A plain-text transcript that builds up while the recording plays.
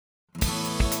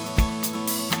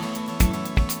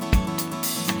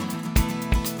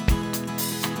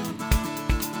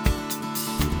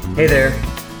Hey there,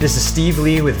 this is Steve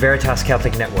Lee with Veritas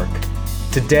Catholic Network.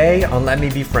 Today on Let Me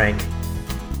Be Frank,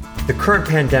 the current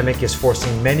pandemic is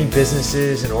forcing many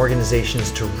businesses and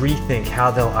organizations to rethink how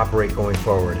they'll operate going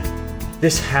forward.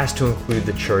 This has to include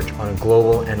the church on a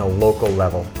global and a local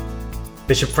level.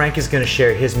 Bishop Frank is going to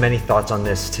share his many thoughts on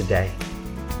this today.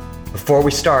 Before we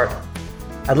start,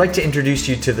 I'd like to introduce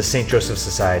you to the St. Joseph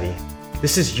Society.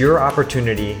 This is your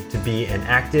opportunity to be an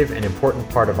active and important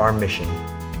part of our mission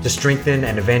to strengthen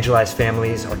and evangelize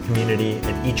families, our community,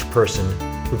 and each person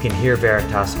who can hear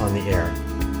Veritas on the air.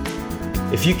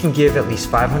 If you can give at least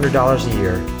 $500 a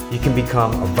year, you can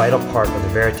become a vital part of the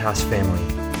Veritas family.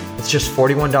 It's just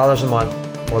 $41 a month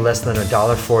or less than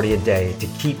 $1.40 a day to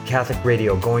keep Catholic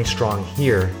radio going strong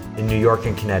here in New York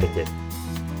and Connecticut.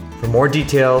 For more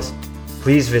details,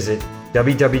 please visit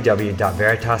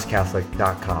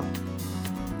www.veritascatholic.com.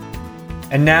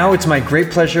 And now it's my great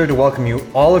pleasure to welcome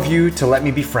all of you to Let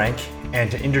Me Be Frank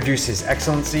and to introduce His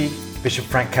Excellency, Bishop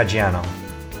Frank Caggiano.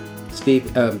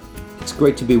 Steve, it's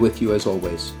great to be with you as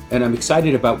always. And I'm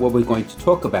excited about what we're going to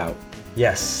talk about.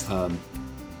 Yes.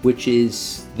 Which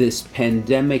is this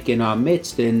pandemic in our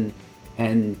midst and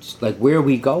like, where are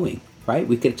we going, right?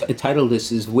 We could entitle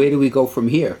this is Where Do We Go From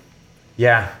Here?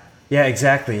 Yeah,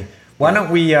 exactly. Why don't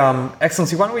we,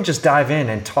 Excellency, why don't we just dive in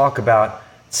and talk about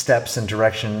steps and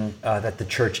direction that the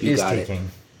church is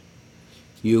taking?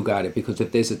 You got it. Because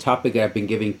if there's a topic that I've been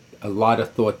giving a lot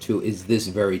of thought to is this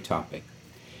very topic.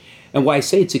 And why I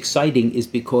say it's exciting is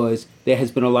because there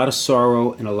has been a lot of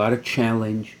sorrow and a lot of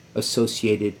challenge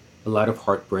associated, a lot of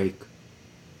heartbreak,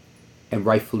 and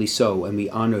rightfully so, and we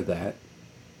honor that.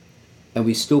 And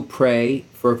we still pray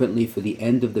fervently for the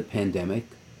end of the pandemic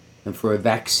and for a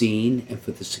vaccine and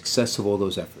for the success of all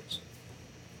those efforts.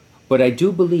 But I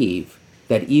do believe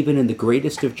that even in the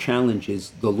greatest of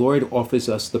challenges, the Lord offers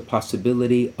us the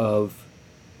possibility of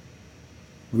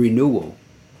renewal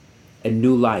and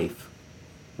new life,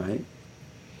 right?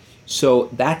 So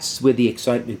that's where the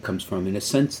excitement comes from. In a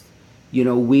sense,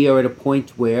 we are at a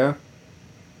point where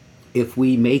if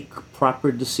we make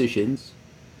proper decisions,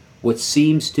 what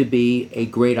seems to be a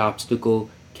great obstacle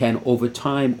can over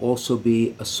time also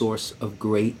be a source of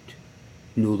great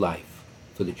new life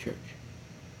for the church.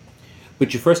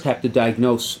 But you first have to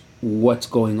diagnose what's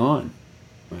going on,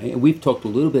 right? And we've talked a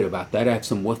little bit about that. I have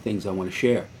some more things I want to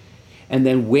share. And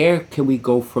then where can we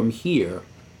go from here?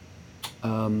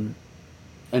 And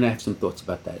I have some thoughts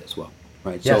about that as well,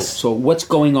 right? Yes. So what's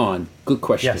going on? Good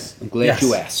question. Yes. I'm glad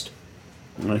you asked.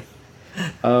 Right.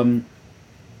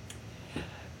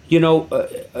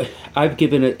 I've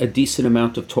given a decent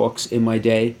amount of talks in my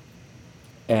day.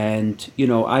 And,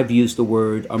 I've used the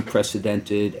word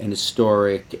unprecedented and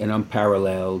historic and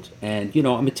unparalleled. And,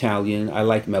 I'm Italian. I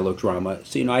like melodrama.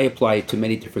 So, I apply it to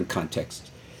many different contexts.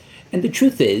 And the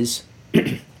truth is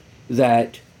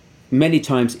that many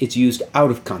times it's used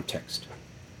out of context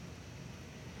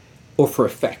or for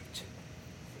effect.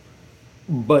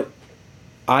 But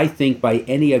I think by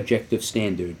any objective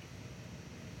standard,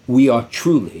 we are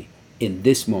truly, in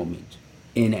this moment,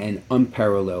 in an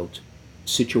unparalleled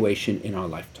situation in our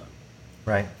lifetime.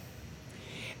 Right.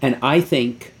 And I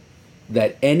think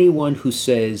that anyone who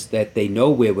says that they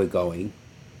know where we're going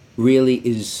really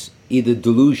is either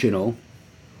delusional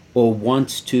or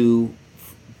wants to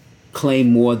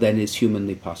claim more than is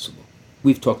humanly possible.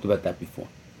 We've talked about that before.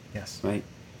 Yes. Right?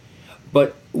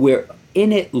 But we're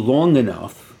in it long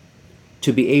enough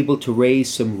to be able to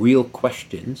raise some real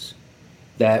questions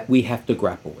that we have to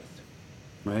grapple with.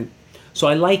 Right? So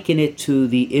I liken it to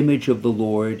the image of the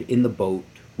Lord in the boat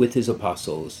with his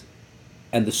apostles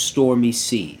and the stormy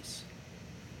seas.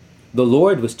 The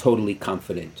Lord was totally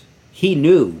confident. He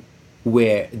knew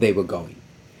where they were going.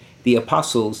 The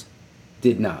apostles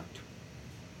did not.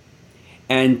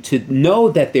 And to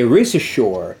know that there is a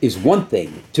shore is one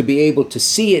thing. To be able to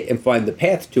see it and find the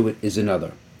path to it is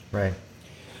another. Right.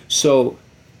 So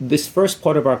this first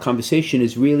part of our conversation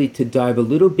is really to dive a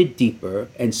little bit deeper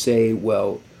and say,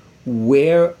 well,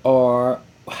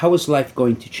 how is life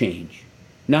going to change?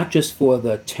 Not just for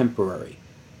the temporary,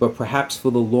 but perhaps for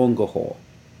the longer haul.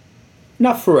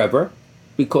 Not forever,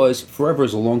 because forever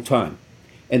is a long time.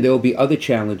 And there will be other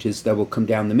challenges that will come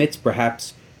down the midst,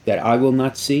 perhaps that I will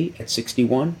not see at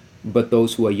 61, but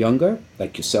those who are younger,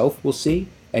 like yourself, will see,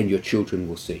 and your children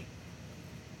will see.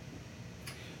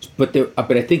 But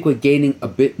I think we're gaining a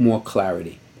bit more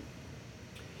clarity.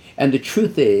 And the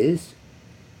truth is,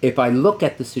 if I look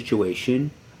at the situation,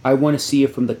 I want to see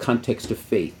it from the context of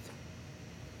faith.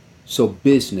 So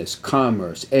business,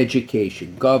 commerce,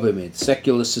 education, government,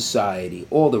 secular society,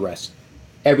 all the rest,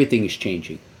 everything is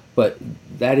changing. But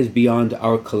that is beyond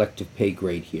our collective pay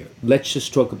grade here. Let's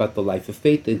just talk about the life of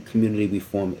faith and community we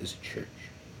form as a church.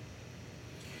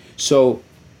 So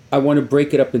I want to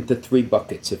break it up into 3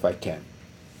 buckets if I can.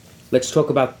 Let's talk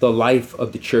about the life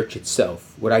of the church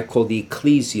itself, what I call the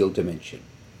ecclesial dimension.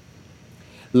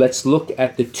 Let's look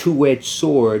at the two-edged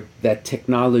sword that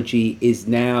technology is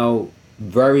now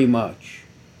very much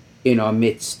in our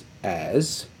midst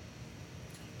as,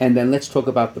 and then let's talk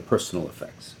about the personal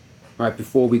effects. All right,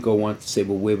 before we go on to say,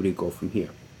 well, where would we go from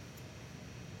here?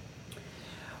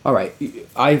 All right,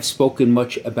 I've spoken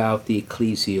much about the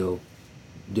ecclesial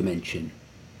dimension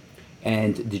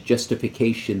and the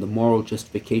justification, the moral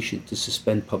justification to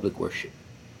suspend public worship.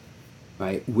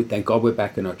 Right? Thank God we're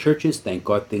back in our churches. Thank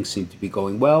God things seem to be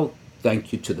going well.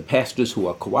 Thank you to the pastors who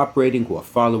are cooperating, who are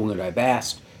following what I've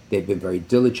asked. They've been very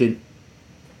diligent.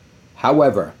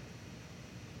 However,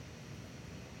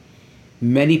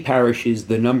 many parishes,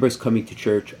 the numbers coming to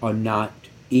church are not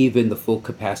even the full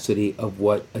capacity of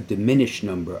what a diminished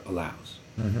number allows.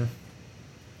 Mm-hmm.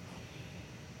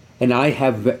 And I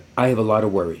have a lot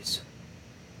of worries.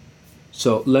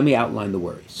 So let me outline the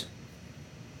worries.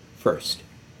 First,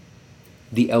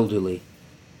 the elderly,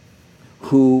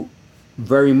 who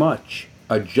very much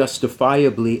are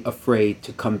justifiably afraid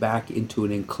to come back into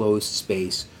an enclosed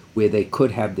space where they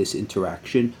could have this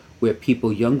interaction, where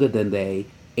people younger than they,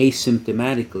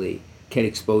 asymptomatically, can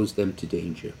expose them to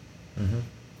danger. Mm-hmm.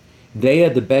 They are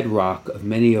the bedrock of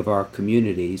many of our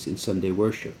communities in Sunday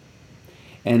worship.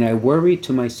 And I worry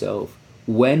to myself,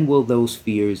 when will those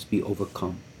fears be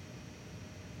overcome?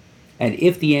 And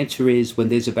if the answer is when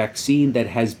there's a vaccine that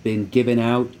has been given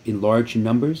out in large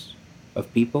numbers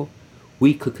of people,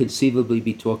 we could conceivably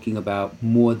be talking about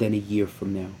more than a year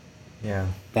from now. Yeah.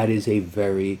 That is a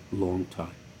very long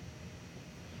time.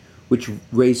 Which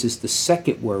raises the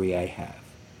second worry I have,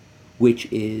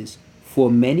 which is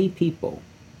for many people,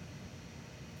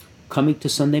 coming to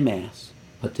Sunday Mass,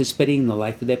 participating in the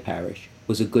life of their parish,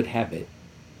 was a good habit.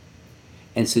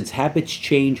 And since habits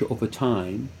change over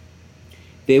time,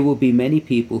 there will be many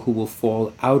people who will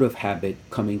fall out of habit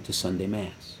coming to Sunday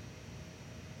Mass.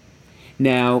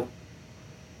 Now,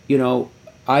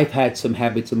 I've had some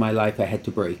habits in my life I had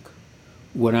to break.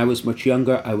 When I was much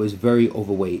younger, I was very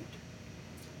overweight,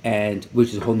 and which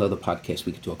is a whole nother podcast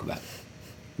we could talk about.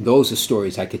 Those are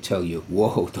stories I could tell you.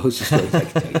 Whoa, those are stories I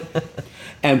could tell you.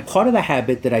 And part of the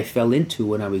habit that I fell into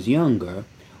when I was younger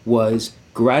was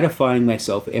gratifying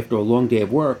myself after a long day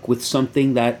of work with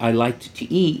something that I liked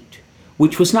to eat,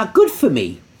 which was not good for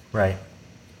me. Right.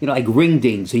 Like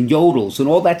ring-dings and yodels and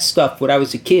all that stuff when I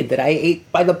was a kid that I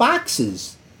ate by the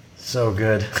boxes. So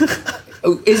good.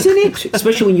 Isn't it?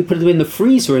 Especially when you put them in the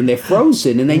freezer and they're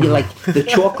frozen and then you're like, the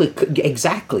chocolate,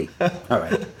 exactly. All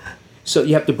right. So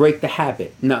you have to break the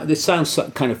habit. Now, this sounds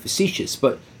kind of facetious,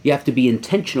 but you have to be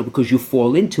intentional because you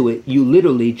fall into it. You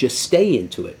literally just stay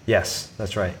into it. Yes,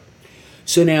 that's right.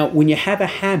 So now, when you have a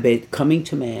habit coming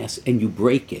to Mass and you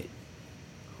break it,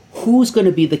 who's going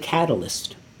to be the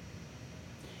catalyst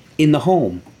in the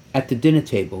home, at the dinner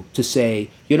table, to say,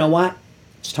 you know what?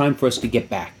 It's time for us to get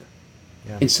back.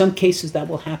 Yeah. In some cases, that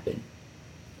will happen.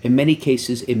 In many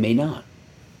cases, it may not.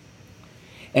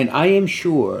 And I am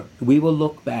sure we will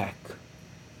look back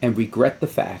and regret the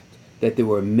fact that there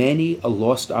were many a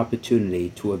lost opportunity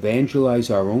to evangelize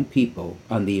our own people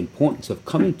on the importance of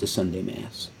coming to Sunday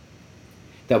Mass.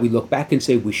 That we look back and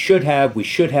say, we should have,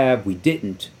 we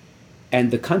didn't.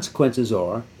 And the consequences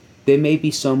are, there may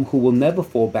be some who will never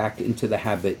fall back into the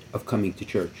habit of coming to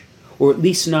church, or at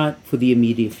least not for the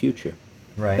immediate future.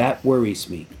 Right. That worries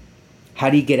me. How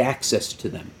do you get access to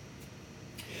them?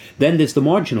 Then there's the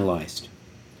marginalized,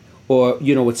 or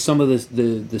what some of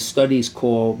the studies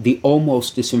call the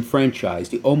almost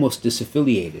disenfranchised, the almost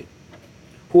disaffiliated,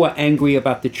 who are angry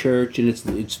about the church and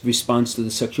its response to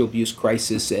the sexual abuse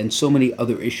crisis and so many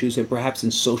other issues, and perhaps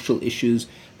in social issues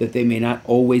that they may not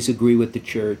always agree with the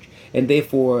church. And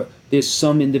therefore, there's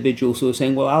some individuals who are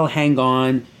saying, well, I'll hang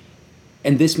on.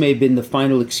 And this may have been the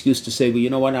final excuse to say, well, you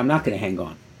know what, I'm not going to hang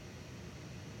on.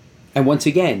 And once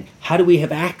again, how do we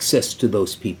have access to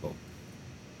those people?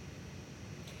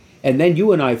 And then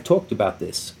you and I have talked about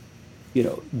this.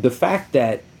 The fact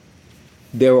that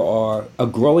there are a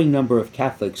growing number of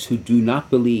Catholics who do not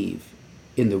believe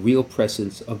in the real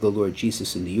presence of the Lord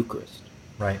Jesus in the Eucharist.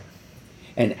 Right.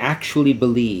 And actually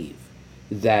believe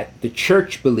that the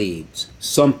church believes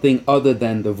something other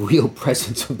than the real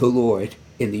presence of the Lord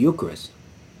in the Eucharist.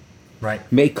 Right.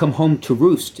 May come home to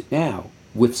roost now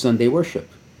with Sunday worship.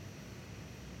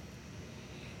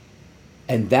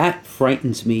 And that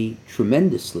frightens me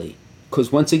tremendously.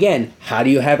 Because once again, how do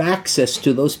you have access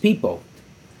to those people?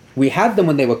 We had them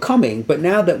when they were coming, but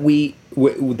now that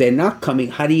they're not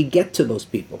coming, how do you get to those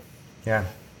people? Yeah.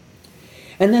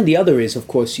 And then the other is, of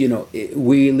course,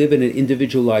 we live in an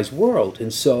individualized world,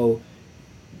 and so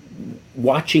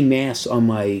watching Mass on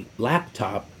my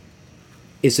laptop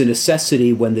is a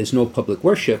necessity when there's no public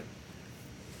worship.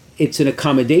 It's an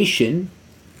accommodation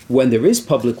when there is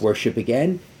public worship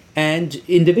again, and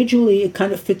individually it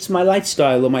kind of fits my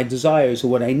lifestyle or my desires or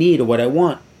what I need or what I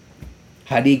want.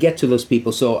 How do you get to those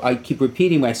people? So I keep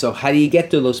repeating myself, how do you get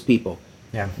to those people?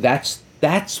 Yeah.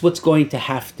 That's what's going to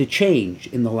have to change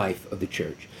in the life of the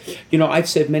church. I've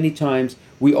said many times,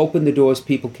 we open the doors,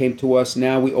 people came to us.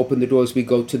 Now we open the doors, we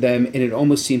go to them, and it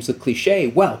almost seems a cliche.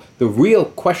 Well, the real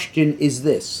question is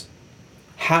this: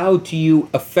 how do you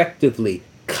effectively,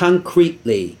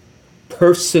 concretely,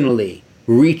 personally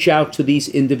reach out to these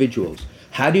individuals?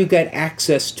 How do you get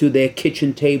access to their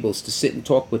kitchen tables to sit and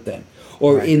talk with them?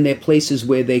 Or Right. in their places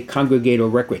where they congregate or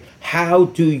recreate? How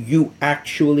do you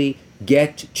actually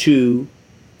get to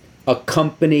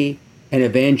accompany and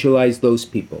evangelize those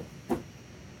people?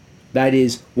 That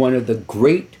is one of the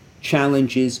great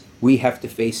challenges we have to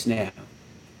face now.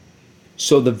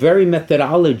 So the very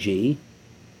methodology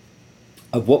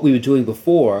of what we were doing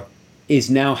before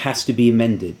now has to be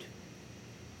amended.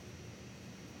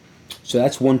 So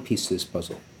that's one piece of this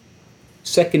puzzle.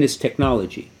 Second is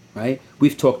technology, right?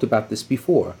 We've talked about this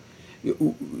before.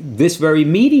 This very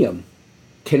medium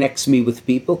connects me with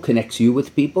people, connects you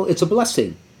with people. It's a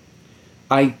blessing.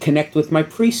 I connect with my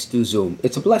priest through Zoom.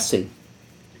 It's a blessing.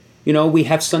 We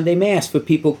have Sunday Mass for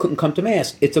people who couldn't come to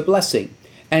Mass. It's a blessing.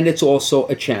 And it's also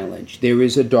a challenge. There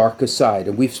is a darker side.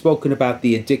 And we've spoken about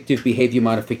the addictive behavior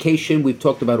modification. We've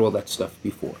talked about all that stuff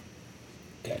before.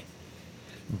 Okay.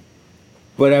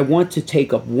 But I want to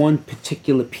take up one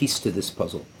particular piece to this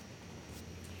puzzle.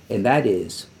 And that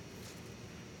is,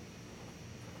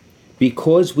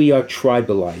 because we are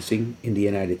tribalizing in the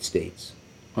United States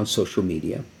on social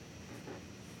media,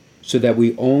 so that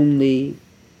we only,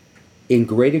 in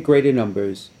greater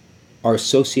numbers, are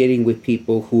associating with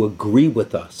people who agree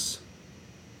with us.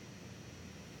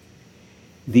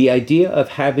 The idea of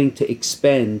having to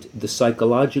expend the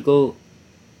psychological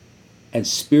and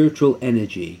spiritual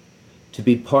energy to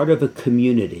be part of a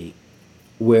community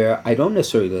where I don't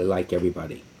necessarily like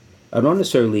everybody, I don't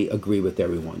necessarily agree with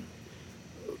everyone,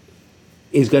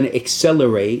 is going to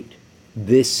accelerate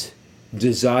this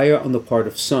desire on the part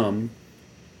of some,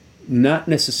 not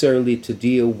necessarily to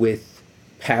deal with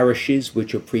parishes,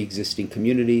 which are pre-existing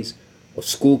communities, or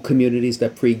school communities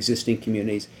that pre-existing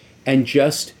communities, and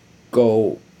just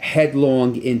go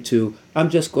headlong into, I'm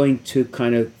just going to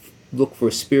kind of look for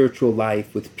a spiritual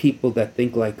life with people that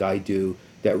think like I do,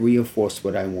 that reinforce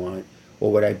what I want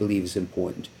or what I believe is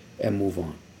important, and move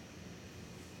on.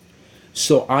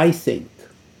 So I think,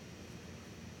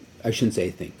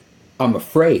 I'm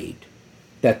afraid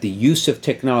that the use of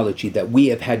technology that we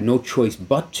have had no choice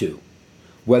but to,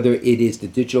 whether it is the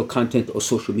digital content or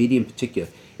social media in particular,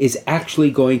 is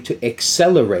actually going to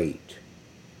accelerate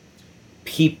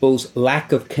people's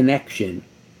lack of connection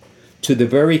to the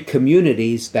very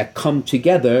communities that come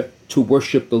together to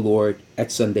worship the Lord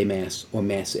at Sunday Mass or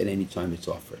Mass at any time it's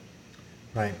offered.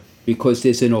 Right. Because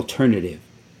there's an alternative.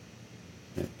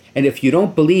 And if you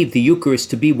don't believe the Eucharist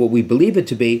to be what we believe it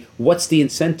to be, what's the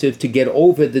incentive to get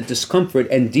over the discomfort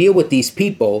and deal with these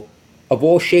people of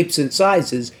all shapes and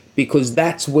sizes? Because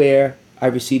that's where I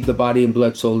received the body and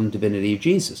blood, soul, and divinity of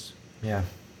Jesus. Yeah.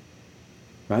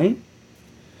 Right?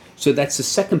 So that's the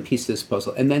second piece of this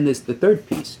puzzle. And then there's the third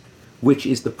piece, which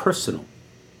is the personal.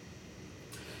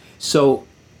 So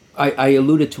I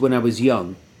alluded to when I was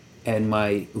young and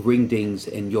my ring-dings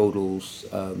and yodels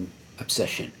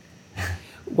obsession.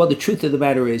 Well, the truth of the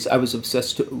matter is I was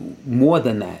obsessed to more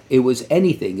than that. It was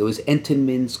anything. It was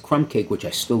Entenmann's crumb cake, which I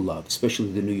still love,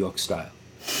 especially the New York style.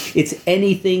 It's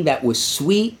anything that was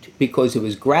sweet because it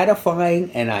was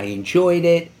gratifying and I enjoyed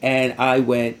it and I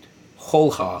went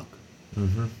whole hog.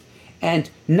 Mm-hmm. And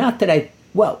not that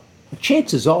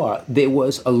chances are there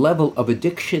was a level of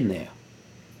addiction there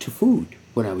to food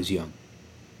when I was young.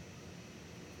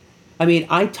 I mean,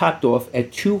 I topped off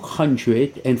at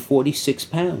 246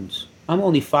 pounds. I'm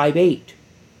only 5'8".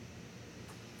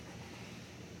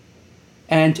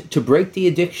 And to break the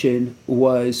addiction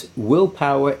was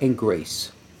willpower and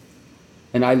grace.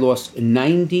 And I lost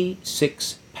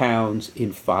 96 pounds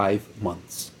in 5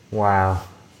 months. Wow.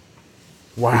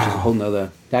 Which is a whole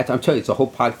nother, I'm telling you, it's a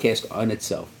whole podcast on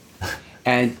itself.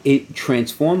 And it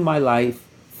transformed my life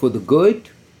for the good,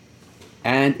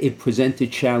 and it presented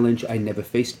a challenge I never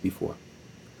faced before.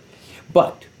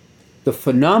 But the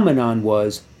phenomenon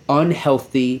was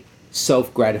unhealthy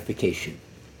self-gratification.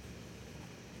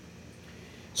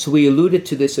 So we alluded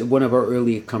to this in one of our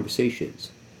earlier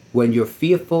conversations. When you're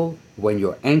fearful, when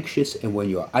you're anxious, and when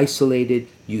you're isolated,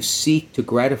 you seek to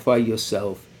gratify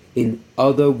yourself in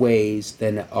other ways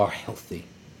than are healthy.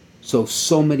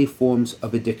 So many forms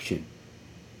of addiction.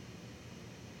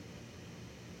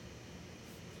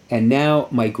 And now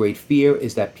my great fear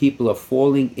is that people are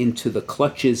falling into the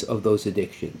clutches of those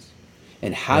addictions.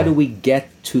 And how do we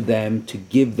get to them to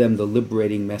give them the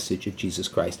liberating message of Jesus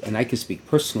Christ? And I can speak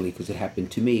personally because it happened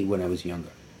to me when I was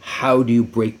younger. How do you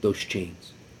break those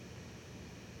chains?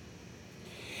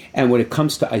 And when it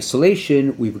comes to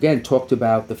isolation, we've again talked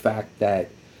about the fact that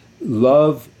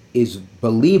love is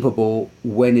believable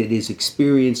when it is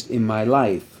experienced in my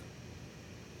life.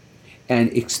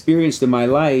 And experienced in my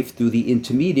life through the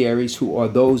intermediaries who are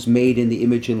those made in the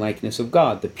image and likeness of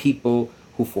God, the people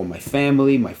who form my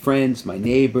family, my friends, my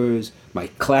neighbors, my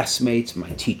classmates, my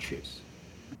teachers.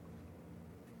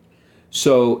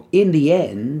 So in the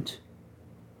end,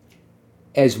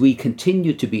 as we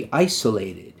continue to be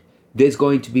isolated, there's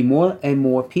going to be more and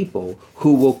more people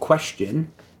who will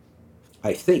question,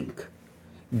 I think,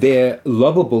 their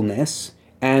lovableness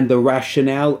and the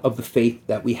rationale of the faith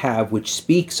that we have, which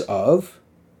speaks of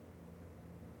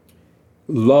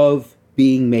love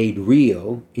being made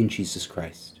real in Jesus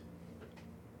Christ.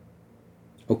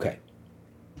 Okay.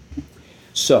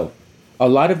 So, a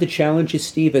lot of the challenges,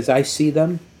 Steve, as I see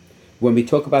them, when we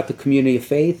talk about the community of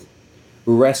faith,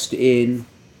 rest in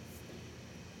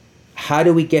how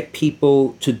do we get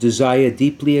people to desire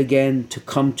deeply again to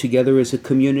come together as a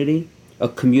community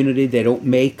they don't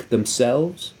make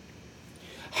themselves?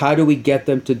 How do we get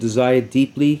them to desire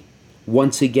deeply,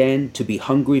 once again, to be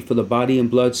hungry for the body and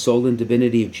blood, soul, and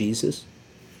divinity of Jesus?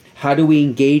 How do we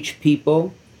engage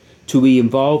people to be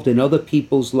involved in other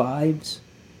people's lives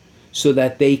so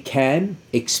that they can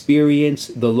experience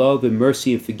the love and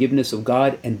mercy and forgiveness of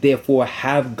God and therefore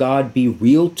have God be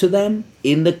real to them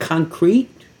in the concrete?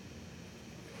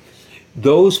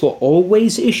 Those were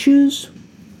always issues.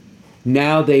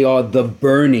 Now they are the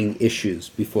burning issues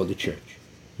before the church.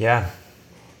 Yeah.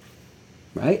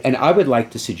 Right? And I would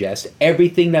like to suggest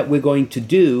everything that we're going to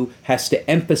do has to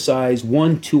emphasize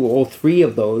one, two, or all three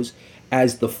of those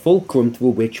as the fulcrum through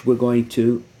which we're going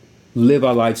to live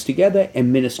our lives together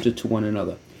and minister to one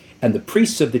another. And the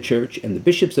priests of the church and the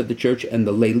bishops of the church and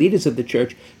the lay leaders of the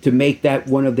church to make that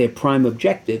one of their prime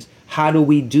objectives. How do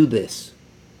we do this?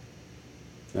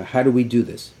 How do we do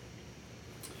this?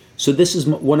 So this is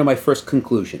one of my first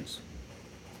conclusions.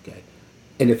 Okay.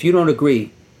 And if you don't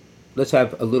agree, let's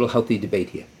have a little healthy debate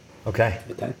here. Okay.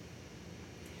 Okay.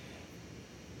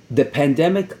 The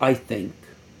pandemic, I think,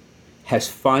 has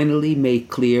finally made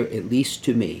clear, at least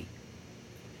to me,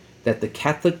 that the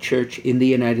Catholic Church in the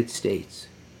United States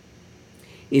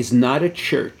is not a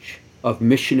church of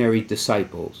missionary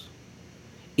disciples.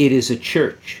 It is a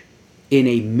church in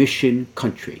a mission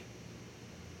country.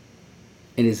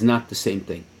 And is not the same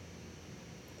thing.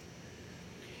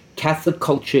 Catholic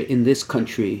culture in this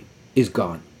country is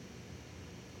gone.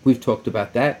 We've talked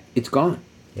about that. It's gone.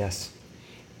 Yes.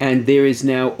 And there is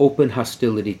now open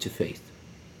hostility to faith.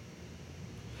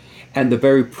 And the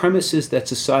very premises that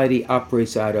society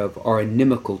operates out of are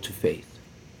inimical to faith,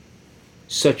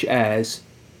 such as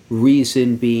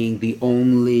reason being the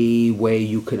only way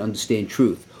you can understand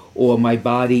truth, or my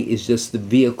body is just the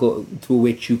vehicle through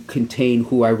which you contain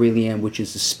who I really am, which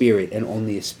is the spirit and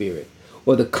only a spirit,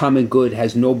 or the common good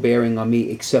has no bearing on me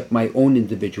except my own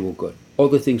individual good. All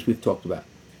the things we've talked about.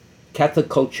 Catholic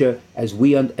culture, as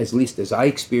least as I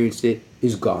experienced it,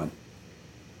 is gone.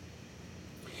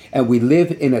 And we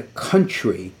live in a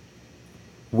country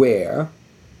where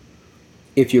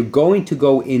if you're going to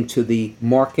go into the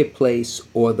marketplace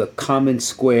or the common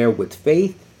square with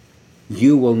faith,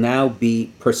 you will now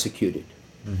be persecuted.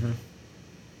 Mm-hmm.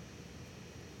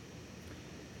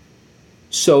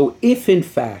 So if in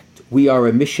fact we are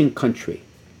a mission country,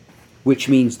 which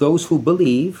means those who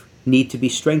believe need to be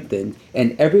strengthened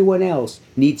and everyone else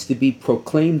needs to be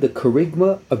proclaimed the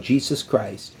charisma of Jesus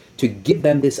Christ, to give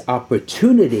them this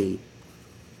opportunity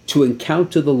to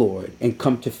encounter the Lord and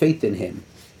come to faith in Him,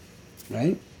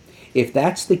 right? If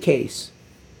that's the case,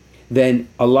 then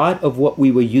a lot of what we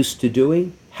were used to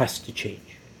doing has to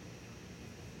change.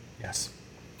 Yes.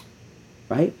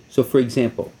 Right? So for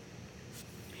example,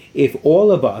 if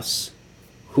all of us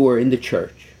who are in the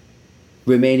church,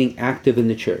 remaining active in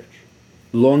the church,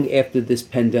 long after this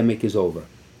pandemic is over,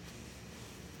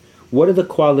 what are the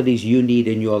qualities you need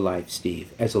in your life,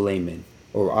 Steve, as a layman,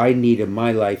 or I need in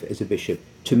my life as a bishop,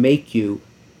 to make you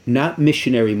not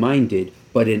missionary-minded,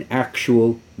 but an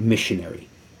actual missionary?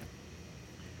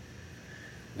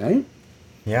 Right?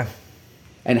 Yeah.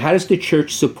 And how does the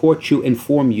church support you and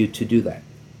form you to do that?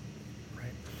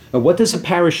 Right. And what does a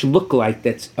parish look like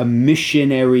that's a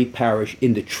missionary parish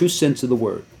in the true sense of the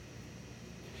word?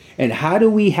 And how do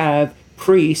we have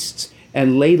priests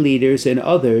and lay leaders and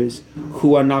others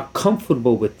who are not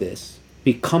comfortable with this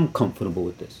become comfortable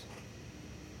with this?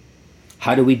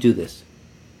 How do we do this?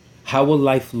 How will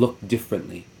life look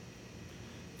differently?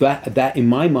 That in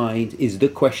my mind is the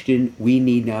question we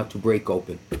need now to break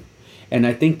open. And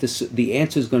I think the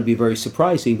answer is going to be very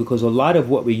surprising, because a lot of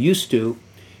what we're used to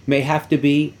may have to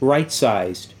be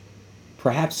right-sized,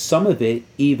 perhaps some of it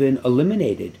even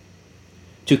eliminated,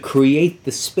 to create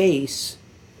the space,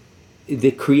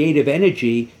 the creative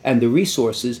energy, and the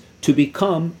resources to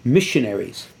become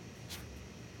missionaries.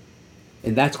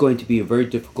 And that's going to be a very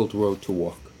difficult road to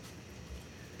walk,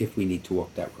 if we need to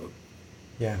walk that road.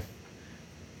 Yeah.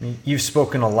 I mean, you've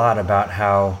spoken a lot about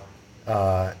how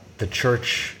the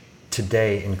church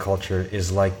today in culture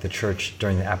is like the church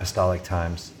during the apostolic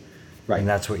times. Right. And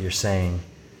that's what you're saying.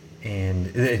 And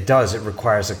it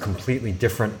requires a completely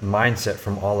different mindset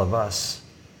from all of us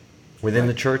within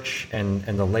the church and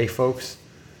the lay folks.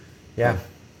 Yeah.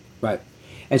 Right.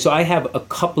 And so I have a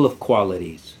couple of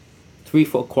qualities,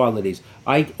 3-4 qualities.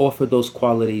 I offer those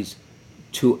qualities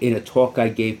in a talk I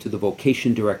gave to the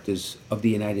vocation directors of the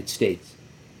United States,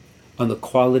 on the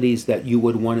qualities that you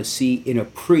would want to see in a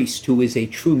priest who is a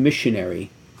true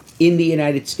missionary in the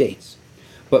United States.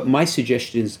 But my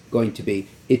suggestion is going to be,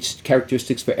 it's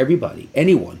characteristics for everybody.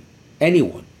 Anyone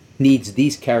needs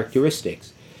these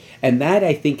characteristics. And that,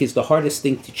 I think, is the hardest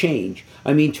thing to change.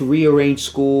 I mean, to rearrange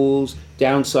schools,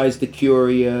 downsize the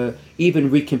curia, even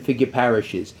reconfigure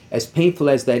parishes. As painful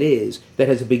as that is, that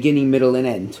has a beginning, middle, and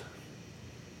end.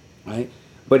 Right?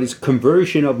 But it's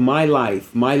conversion of my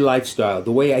life, my lifestyle,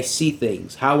 the way I see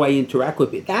things, how I interact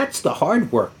with it. That's the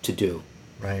hard work to do.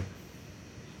 Right.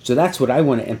 So that's what I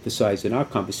want to emphasize in our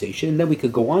conversation. And then we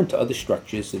could go on to other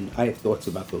structures, and I have thoughts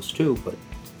about those too. But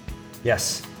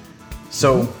yes.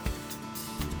 So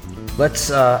let's,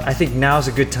 I think now's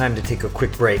a good time to take a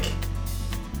quick break.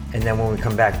 And then when we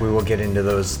come back, we will get into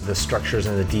the structures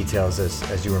and the details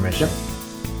as you were mentioning.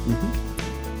 Sure. Mm-hmm.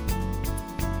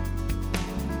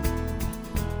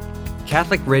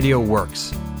 Catholic radio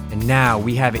works, and now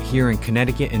we have it here in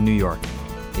Connecticut and New York.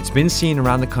 It's been seen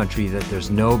around the country that there's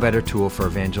no better tool for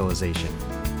evangelization.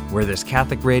 Where there's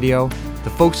Catholic radio, the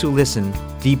folks who listen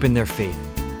deepen their faith,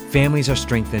 families are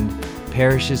strengthened,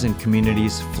 parishes and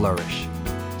communities flourish.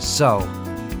 So,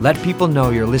 let people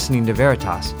know you're listening to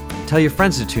Veritas, tell your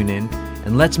friends to tune in,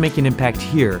 and let's make an impact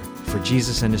here for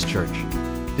Jesus and His Church.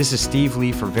 This is Steve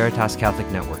Lee for Veritas Catholic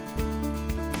Network.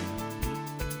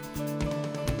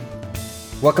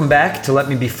 Welcome back to Let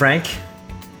Me Be Frank.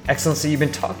 Excellency, you've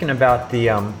been talking about the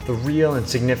real and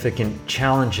significant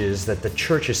challenges that the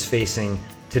church is facing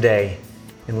today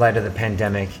in light of the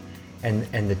pandemic and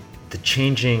the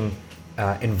changing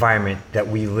environment that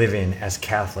we live in as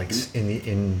Catholics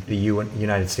in the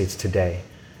United States today.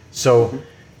 So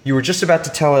you were just about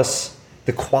to tell us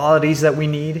the qualities that we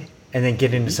need and then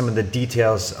get into some of the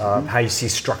details of how you see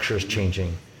structures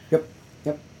changing.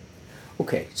 Yep.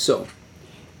 Okay, so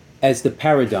as the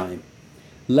paradigm,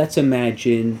 let's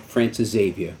imagine Francis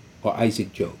Xavier or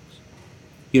Isaac Jogues,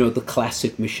 the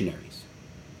classic missionaries.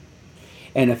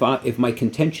 And if my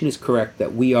contention is correct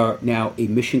that we are now a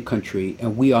mission country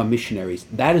and we are missionaries,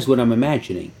 that is what I'm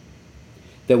imagining,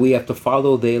 that we have to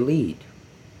follow their lead.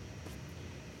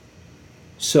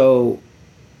 So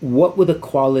what were the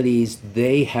qualities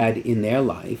they had in their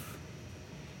life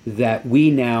that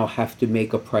we now have to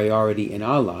make a priority in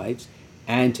our lives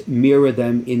and mirror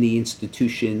them in the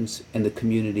institutions and the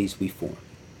communities we form?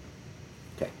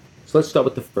 Okay, so let's start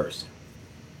with the first.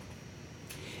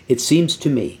 It seems to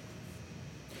me,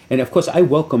 and of course I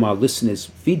welcome our listeners'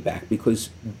 feedback,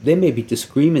 because there may be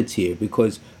disagreements here,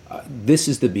 because this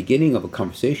is the beginning of a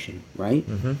conversation, right?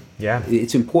 Mm-hmm. Yeah.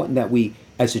 It's important that we,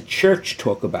 as a church,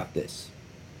 talk about this.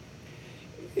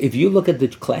 If you look at the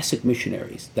classic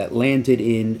missionaries that landed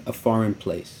in a foreign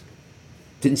place,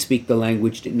 didn't speak the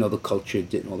language, didn't know the culture,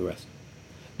 didn't know the rest,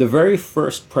 the very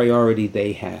first priority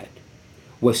they had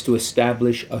was to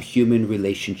establish a human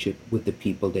relationship with the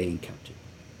people they encountered.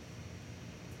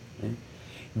 Okay?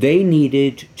 They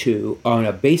needed to, on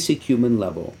a basic human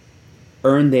level,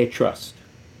 earn their trust.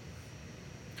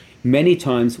 Many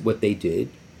times what they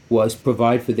did was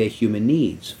provide for their human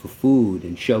needs, for food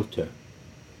and shelter.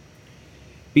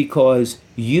 Because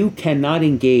you cannot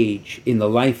engage in the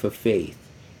life of faith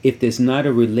if there's not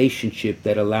a relationship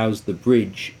that allows the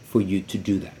bridge for you to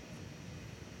do that.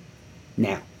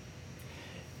 Now,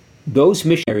 those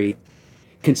missionaries,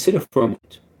 consider for a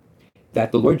moment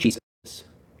that the Lord Jesus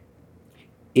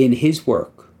in his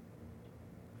work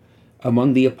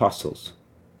among the apostles,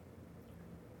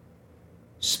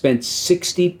 spent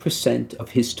 60%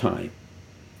 of his time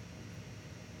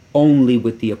only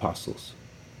with the apostles.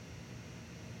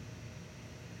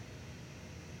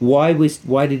 Why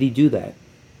did he do that?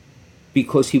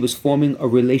 Because he was forming a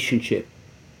relationship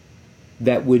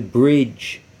that would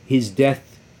bridge his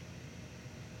death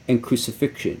and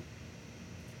crucifixion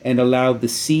and allow the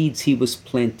seeds he was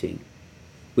planting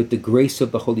with the grace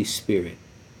of the Holy Spirit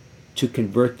to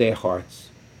convert their hearts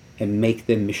and make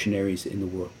them missionaries in the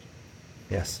world.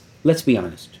 Yes. Let's be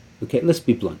honest, okay? Let's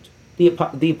be blunt.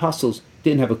 The apostles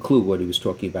didn't have a clue what he was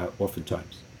talking about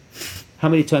oftentimes. How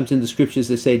many times in the scriptures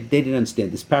they say they didn't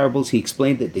understand these parables? He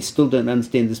explained it. They still didn't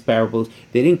understand these parables.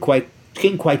 They didn't quite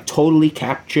totally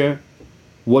capture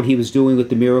what he was doing with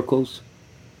the miracles.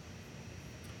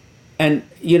 And,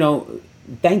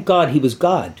 thank God he was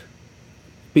God,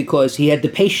 because he had the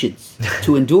patience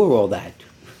to endure all that.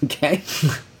 Okay?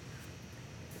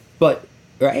 But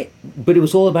it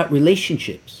was all about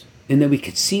relationships. And then we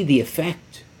could see the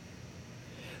effect.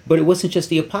 But it wasn't just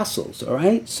the apostles, all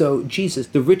right? So Jesus,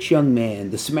 the rich young man,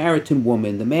 the Samaritan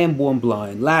woman, the man born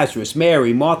blind, Lazarus,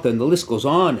 Mary, Martha, and the list goes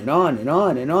on and on and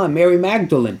on and on. Mary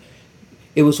Magdalene.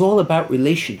 It was all about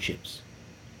relationships.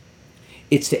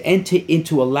 It's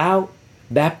to allow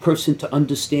that person to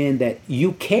understand that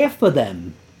you care for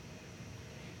them.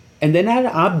 And they're not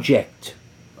an object,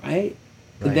 right?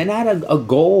 They're not a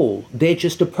goal. They're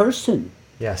just a person.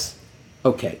 Yes.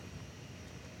 Okay.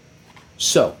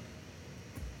 So,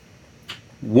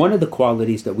 one of the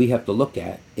qualities that we have to look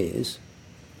at is,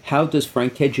 how does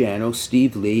Frank Caggiano,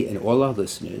 Steve Lee, and all our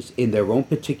listeners, in their own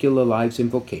particular lives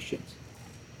and vocations,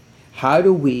 how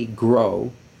do we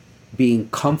grow being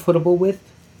comfortable with,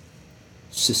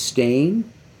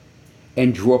 sustain,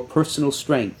 and draw personal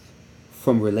strength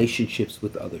from relationships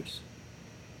with others?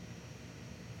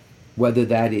 Whether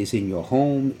that is in your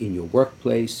home, in your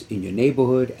workplace, in your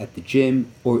neighborhood, at the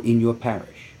gym, or in your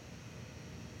parish.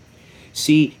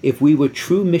 See, if we were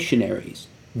true missionaries,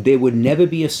 there would never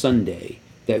be a Sunday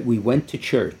that we went to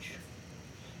church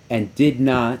and did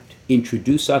not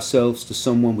introduce ourselves to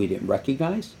someone we didn't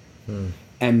recognize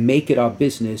and make it our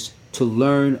business to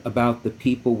learn about the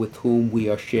people with whom we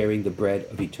are sharing the bread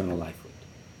of eternal life with.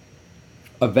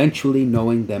 Eventually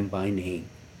knowing them by name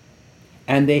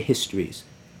and their histories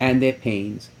and their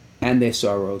pains and their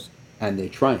sorrows and their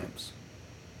triumphs.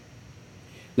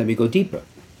 Let me go deeper.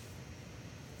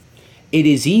 It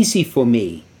is easy for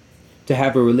me to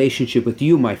have a relationship with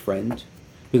you, my friend,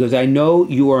 because I know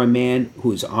you are a man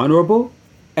who is honorable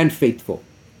and faithful.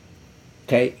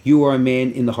 Okay? You are a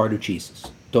man in the heart of Jesus.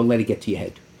 Don't let it get to your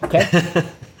head. Okay?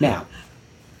 Now,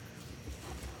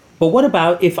 but what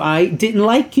about if I didn't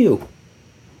like you?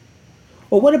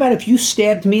 Or what about if you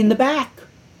stabbed me in the back?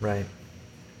 Right.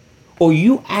 Or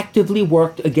you actively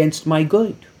worked against my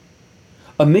good?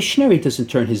 A missionary doesn't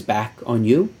turn his back on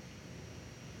you.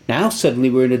 Now suddenly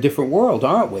we're in a different world,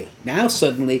 aren't we? Now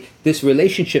suddenly this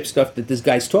relationship stuff that this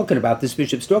guy's talking about, this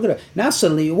bishop's talking about, now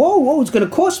suddenly, whoa, it's going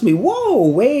to cost me. Whoa,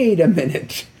 wait a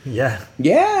minute. Yeah.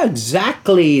 Yeah,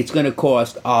 exactly. It's going to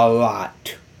cost a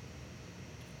lot.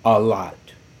 A lot.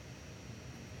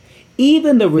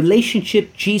 Even the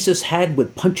relationship Jesus had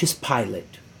with Pontius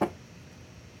Pilate.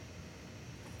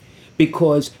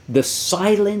 Because the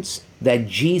silence that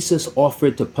Jesus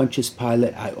offered to Pontius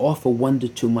Pilate, I offer wonder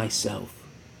to myself.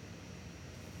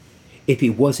 If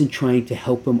he wasn't trying to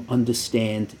help him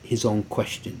understand his own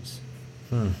questions.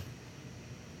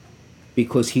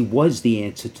 Because he was the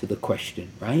answer to the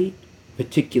question, right?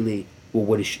 Particularly, well,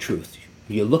 what is truth?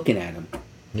 You're looking at him.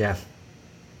 Yeah.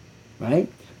 Right?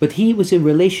 But he was in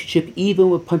relationship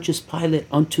even with Pontius Pilate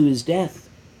unto his death.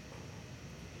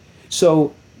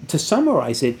 So, to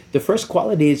summarize it, the first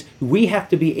quality is we have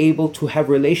to be able to have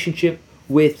relationship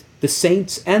with the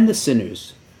saints and the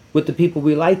sinners, with the people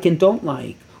we like and don't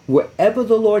like. Wherever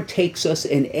the Lord takes us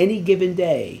in any given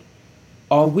day,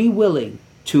 are we willing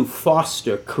to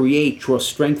foster, create, draw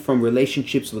strength from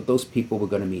relationships with those people we're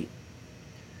going to meet?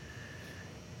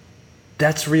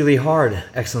 That's really hard,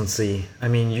 Excellency. I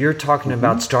mean, you're talking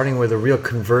about starting with a real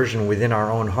conversion within our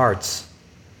own hearts.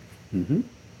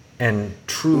 And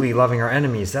truly loving our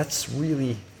enemies. That's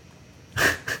really...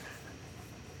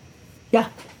 Yeah,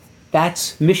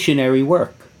 that's missionary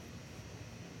work.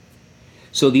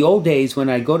 So the old days when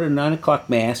I go to the 9 o'clock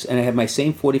Mass and I have my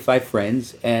same 45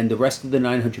 friends and the rest of the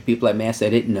 900 people at Mass I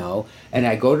didn't know, and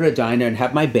I go to the diner and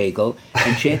have my bagel,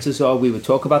 and chances are we would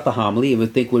talk about the homily and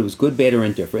would think what was good, bad, or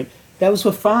indifferent. That was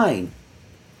fine.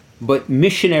 But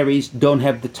missionaries don't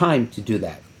have the time to do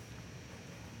that.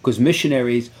 because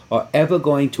missionaries are ever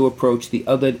going to approach the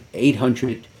other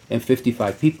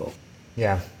 855 people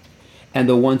Yeah. and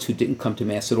the ones who didn't come to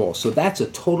Mass at all. So that's a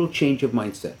total change of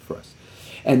mindset for us.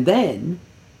 And then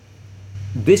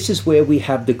this is where we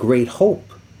have the great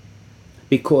hope,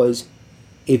 because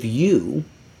if you,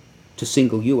 to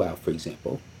single you out, for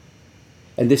example,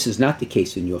 and this is not the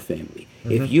case in your family,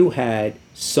 if you had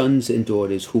sons and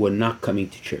daughters who are not coming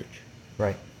to church,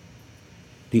 Right.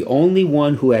 the only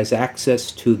one who has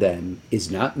access to them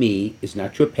is not me, is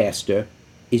not your pastor,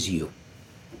 is you.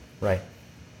 Right.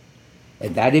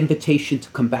 And that invitation to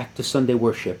come back to Sunday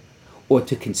worship, or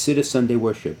to consider Sunday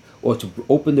worship, or to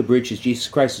open the bridge as Jesus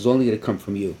Christ is only going to come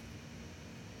from you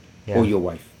or your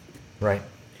wife. Right.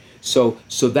 So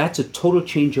that's a total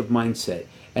change of mindset.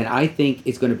 And I think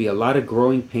it's going to be a lot of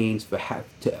growing pains for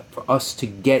us to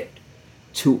get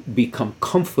to become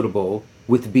comfortable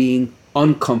with being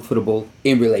uncomfortable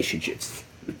in relationships.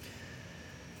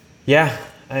 Yeah.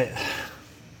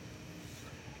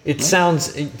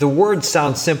 The word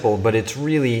sounds simple, but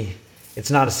it's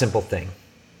not a simple thing.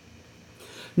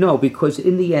 No, because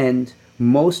in the end,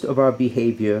 most of our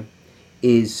behavior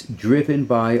is driven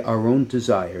by our own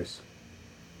desires.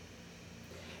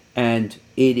 And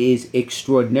it is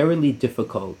extraordinarily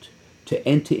difficult to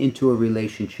enter into a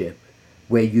relationship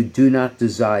where you do not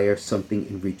desire something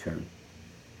in return.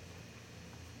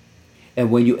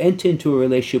 And when you enter into a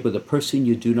relationship with a person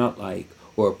you do not like,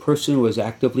 or a person who has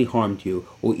actively harmed you,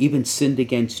 or even sinned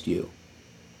against you,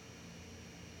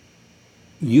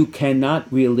 you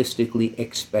cannot realistically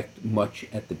expect much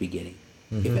at the beginning,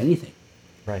 if anything.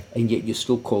 Right. And yet you're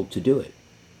still called to do it.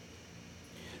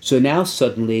 So now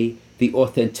suddenly the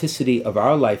authenticity of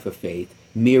our life of faith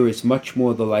mirrors much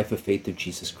more the life of faith of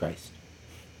Jesus Christ,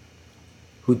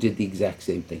 who did the exact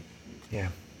same thing. Yeah.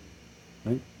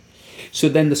 Right? So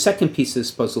then the second piece of this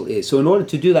puzzle is, so in order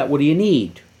to do that, what do you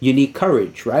need? You need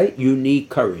courage, right? You need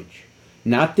courage.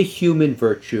 Not the human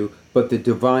virtue, but the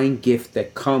divine gift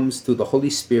that comes through the Holy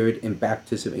Spirit in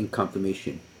baptism and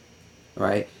confirmation.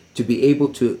 Right? To be able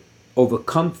to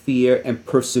overcome fear and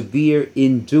persevere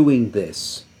in doing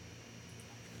this.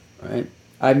 Right?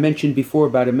 I mentioned before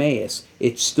about Emmaus.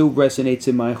 It still resonates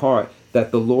in my heart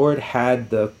that the Lord had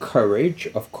the courage,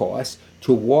 of course,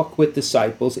 to walk with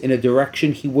disciples in a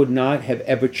direction he would not have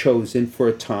ever chosen for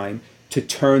a time, to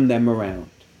turn them around.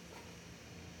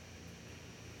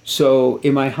 So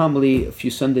in my homily a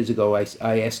few Sundays ago,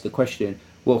 I asked the question,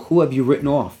 well, who have you written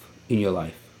off in your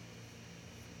life?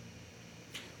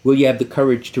 Will you have the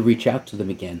courage to reach out to them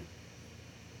again?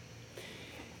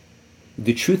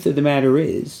 The truth of the matter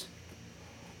is,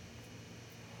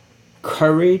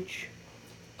 courage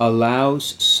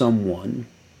allows someone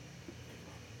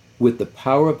with the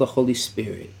power of the Holy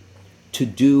Spirit to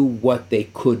do what they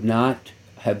could not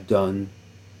have done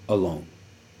alone.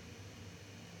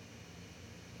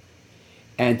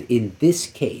 And in this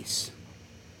case,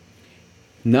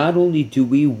 not only do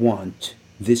we want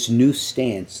this new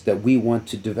stance that we want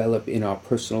to develop in our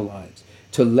personal lives,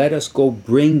 to let us go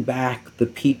bring back the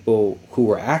people who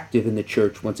were active in the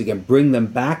church, once again, bring them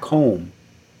back home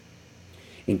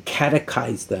and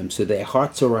catechize them so their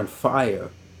hearts are on fire,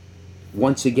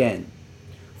 once again,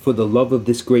 for the love of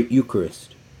this great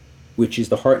Eucharist, which is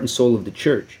the heart and soul of the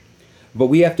church. But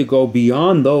we have to go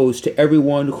beyond those to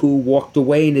everyone who walked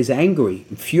away and is angry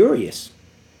and furious,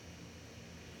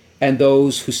 and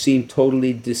those who seem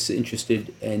totally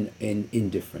disinterested and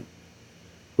indifferent.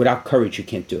 Without courage, you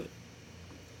can't do it.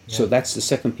 Yeah. So that's the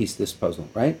second piece of this puzzle,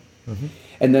 right? Mm-hmm.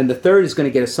 And then the third is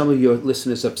going to get some of your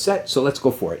listeners upset, so let's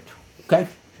go for it. Okay?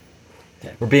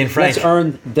 We're being frank.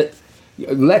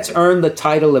 Let's earn the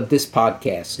title of this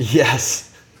podcast.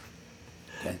 Yes.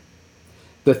 Okay.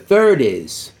 The third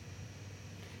is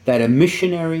that a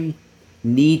missionary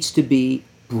needs to be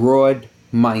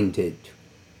broad-minded.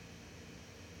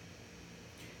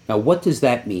 Now, what does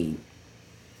that mean?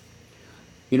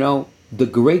 You know, the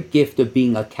great gift of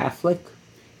being a Catholic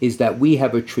is that we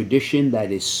have a tradition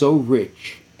that is so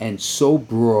rich and so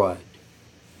broad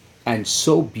and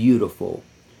so beautiful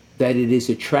that it is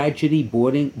a tragedy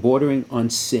bordering on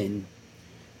sin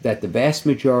that the vast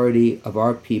majority of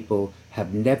our people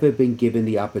have never been given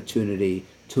the opportunity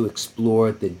to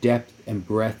explore the depth and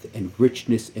breadth and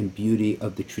richness and beauty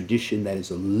of the tradition that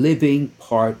is a living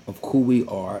part of who we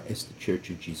are as the Church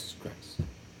of Jesus Christ.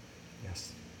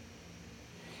 Yes.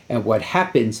 And what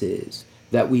happens is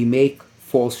that we make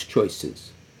false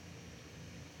choices.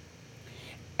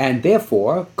 And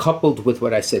therefore, coupled with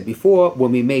what I said before,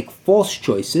 when we make false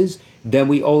choices, then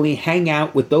we only hang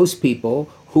out with those people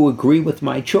who agree with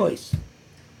my choice.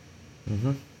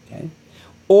 Mm-hmm. Okay?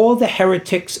 All the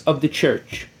heretics of the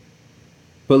church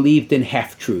believed in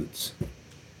half-truths.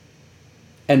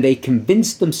 And they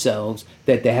convinced themselves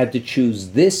that they had to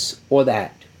choose this or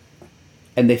that.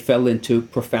 And they fell into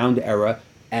profound error,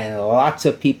 and lots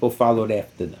of people followed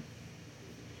after them.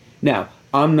 Now,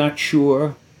 I'm not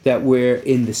sure that we're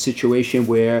in the situation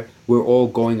where we're all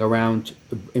going around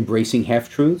embracing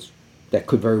half-truths. That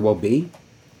could very well be.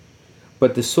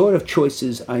 But the sort of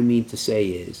choices I mean to say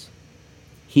is,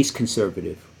 he's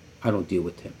conservative. I don't deal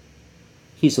with him.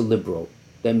 He's a liberal.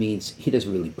 That means he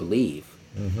doesn't really believe.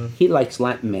 Mm-hmm. He likes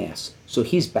Latin Mass, so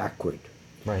he's backward.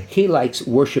 Right. He likes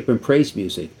worship and praise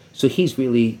music, so he's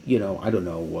really,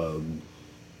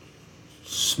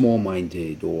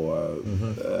 small-minded or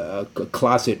a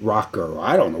closet rocker. Or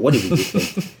I don't know. What do we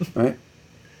think, right?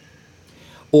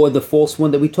 Or the false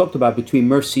one that we talked about between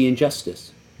mercy and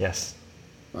justice. Yes.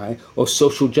 Right? Or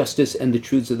social justice and the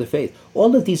truths of the faith.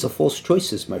 All of these are false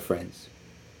choices, my friends.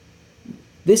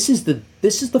 This is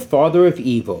the father of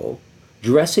evil,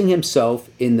 dressing himself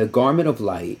in the garment of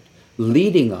light,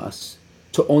 leading us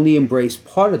to only embrace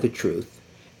part of the truth,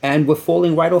 and we're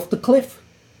falling right off the cliff.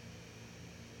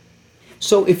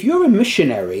 So if you're a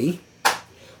missionary,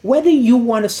 whether you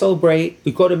want to celebrate,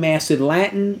 you go to Mass in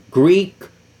Latin, Greek,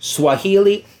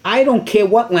 Swahili, I don't care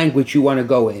what language you want to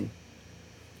go in,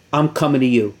 I'm coming to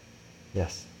you.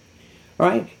 Yes. All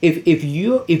right? If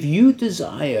you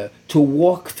desire to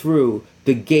walk through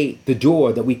the gate, the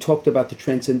door that we talked about, the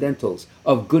transcendentals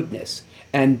of goodness,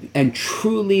 and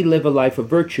truly live a life of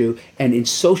virtue, and in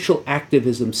social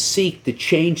activism seek the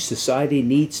change society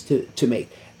needs to make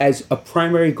as a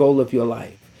primary goal of your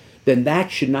life, then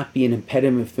that should not be an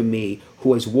impediment for me,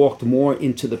 who has walked more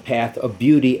into the path of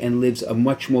beauty and lives a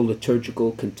much more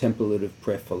liturgical, contemplative,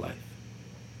 prayerful life.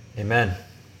 Amen.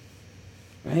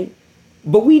 Right?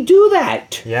 But we do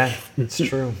that. Yeah, it's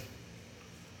true.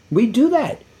 We do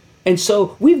that. And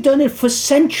so we've done it for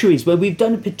centuries, but we've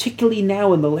done it particularly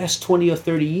now in the last 20 or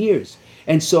 30 years.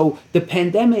 And so the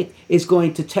pandemic is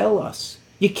going to tell us,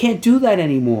 you can't do that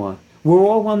anymore. We're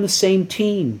all on the same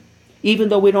team, even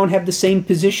though we don't have the same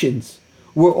positions.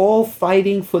 We're all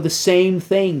fighting for the same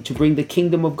thing, to bring the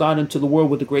kingdom of God into the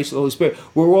world with the grace of the Holy Spirit.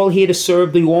 We're all here to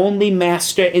serve the only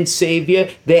master and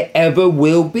savior there ever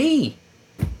will be.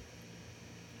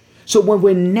 So when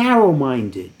we're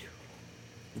narrow-minded,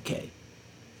 okay,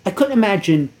 I couldn't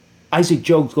imagine Isaac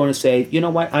Job's going to say, you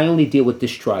know what, I only deal with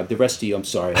this tribe. The rest of you, I'm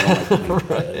sorry. I don't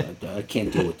like you. I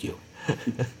can't deal with you.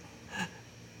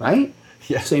 Right?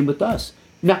 Yeah. Same with us.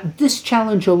 Now, this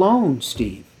challenge alone,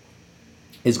 Steve,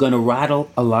 is going to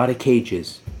rattle a lot of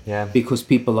cages. Yeah. Because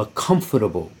people are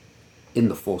comfortable in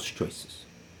the false choices.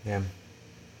 Yeah.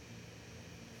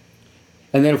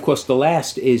 And then, of course, the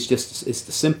last is the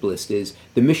simplest, is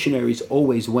the missionaries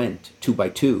always went 2 by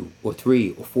 2 or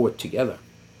 3 or 4 together.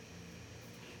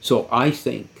 So I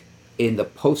think in the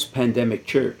post-pandemic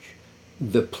church,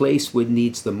 the place which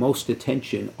needs the most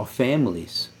attention are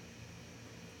families.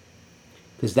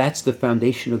 Because that's the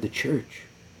foundation of the church.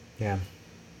 Yeah.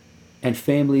 And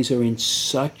families are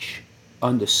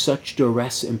under such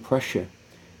duress and pressure.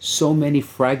 So many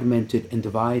fragmented and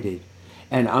divided.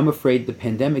 And I'm afraid the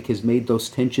pandemic has made those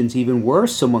tensions even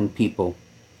worse among people.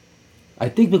 I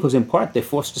think because in part they're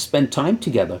forced to spend time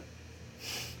together.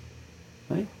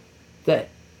 Right? That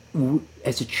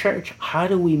as a church, how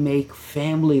do we make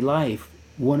family life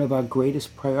one of our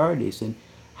greatest priorities? And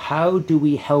how do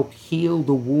we help heal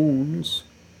the wounds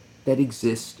that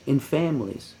exist in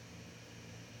families?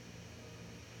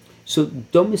 So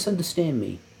don't misunderstand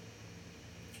me.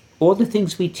 All the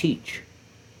things we teach,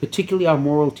 particularly our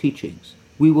moral teachings,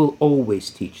 we will always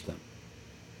teach them.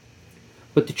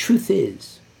 But the truth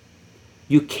is,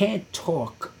 you can't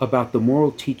talk about the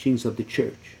moral teachings of the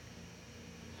church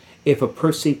if a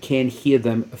person can't hear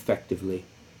them effectively.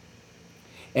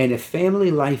 And if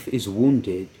family life is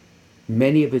wounded,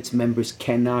 many of its members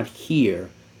cannot hear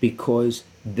because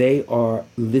they are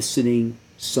listening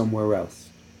somewhere else.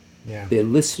 Yeah. They're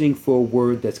listening for a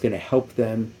word that's going to help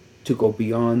them to go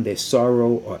beyond their sorrow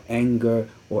or anger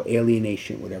or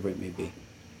alienation, whatever it may be.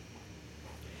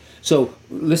 So,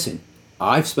 listen,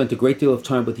 I've spent a great deal of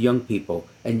time with young people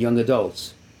and young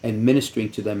adults and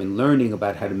ministering to them and learning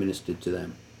about how to minister to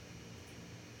them.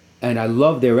 And I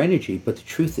love their energy, but the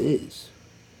truth is,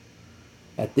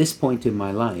 at this point in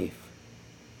my life,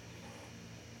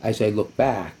 as I look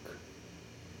back,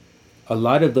 a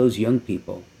lot of those young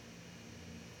people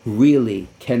really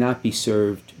cannot be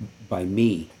served by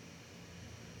me.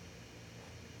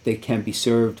 They can be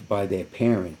served by their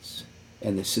parents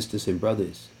and their sisters and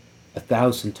brothers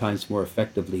 1,000 times more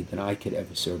effectively than I could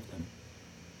ever serve them.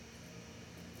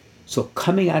 So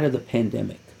coming out of the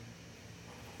pandemic,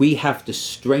 We have to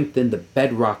strengthen the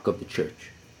bedrock of the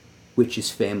church, which is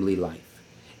family life.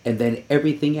 And then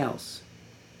everything else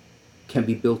can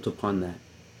be built upon that,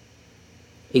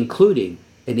 including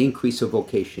an increase of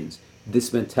vocations.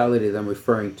 This mentality that I'm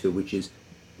referring to, which is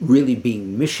really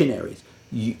being missionaries.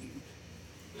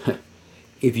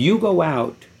 If you go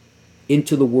out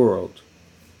into the world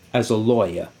as a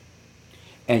lawyer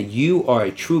and you are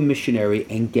a true missionary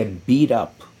and get beat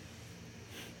up,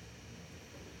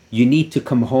 you need to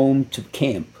come home to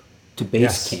camp, to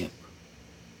base camp,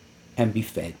 and be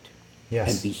fed,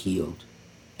 and be healed,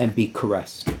 and be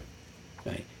caressed,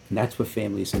 right? And that's what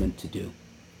family is meant to do.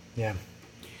 Yeah.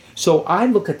 So I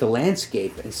look at the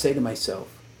landscape and say to myself,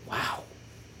 wow,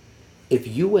 if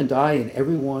you and I and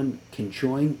everyone can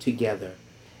join together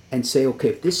and say,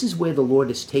 okay, if this is where the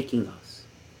Lord is taking us,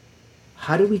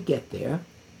 how do we get there?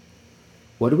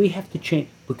 What do we have to change?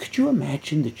 But could you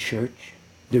imagine the church,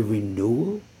 the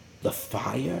renewal, the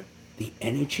fire, the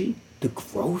energy, the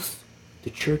growth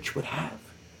the church would have?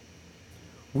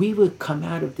 We would come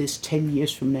out of this 10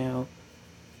 years from now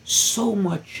so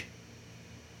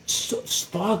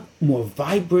far more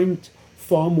vibrant,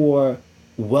 far more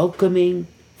welcoming,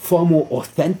 far more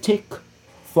authentic,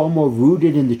 far more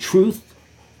rooted in the truth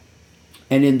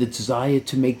and in the desire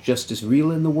to make justice real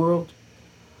in the world.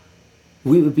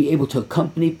 We would be able to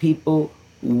accompany people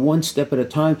one step at a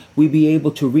time. We'd be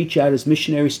able to reach out as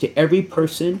missionaries to every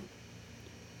person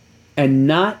and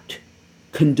not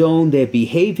condone their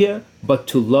behavior, but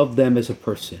to love them as a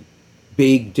person.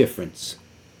 Big difference.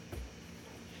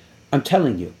 I'm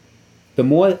telling you, the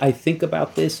more I think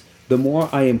about this, the more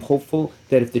I am hopeful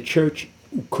that if the church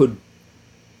could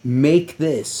make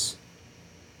this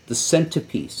the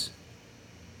centerpiece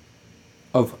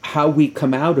of how we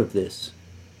come out of this,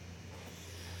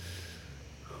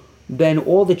 then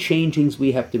all the changings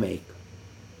we have to make,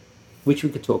 which we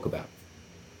could talk about,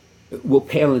 will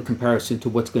pale in comparison to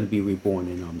what's going to be reborn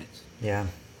in our midst. Yeah.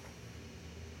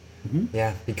 Mm-hmm.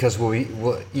 Yeah, because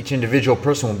each individual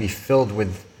person will be filled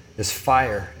with this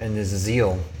fire and this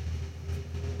zeal.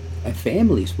 And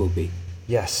families will be.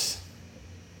 Yes.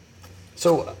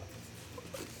 So,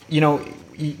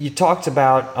 you talked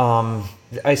about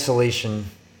the isolation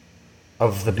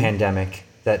of the pandemic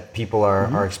that people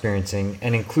are experiencing,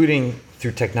 and including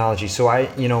through technology. So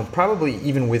probably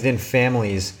even within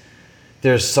families,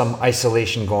 there's some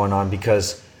isolation going on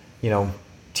because,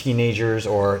 teenagers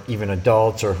or even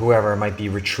adults or whoever might be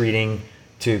retreating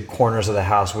to corners of the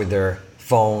house with their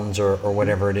phones or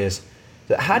whatever it is.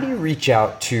 How do you reach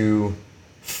out to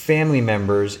family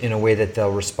members in a way that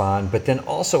they'll respond? But then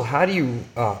also, how do you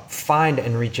find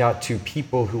and reach out to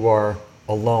people who are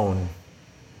alone?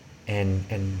 And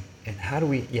how do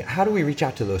we reach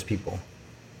out to those people?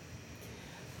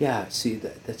 Yeah, see,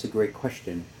 that's a great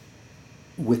question.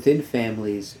 Within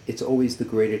families, it's always the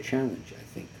greater challenge, I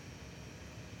think,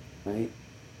 right?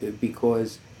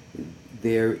 Because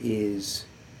there is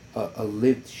a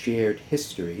lived shared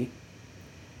history,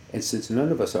 and since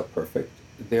none of us are perfect,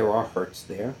 there are hurts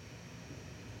there.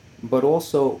 But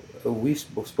also, we've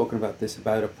spoken about this,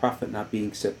 about a prophet not being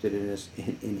accepted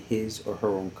in his or her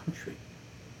own country.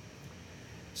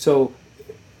 So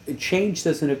change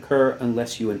doesn't occur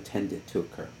unless you intend it to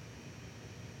occur.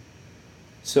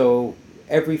 So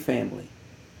every family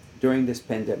during this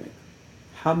pandemic,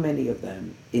 how many of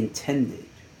them intended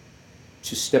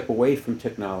to step away from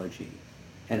technology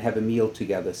and have a meal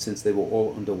together since they were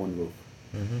all under one roof?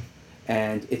 Mm-hmm.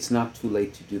 And it's not too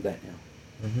late to do that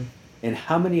now. Mm-hmm. And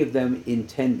how many of them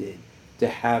intended to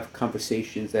have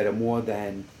conversations that are more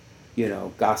than,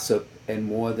 gossip and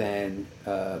more than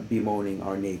bemoaning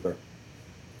our neighbor,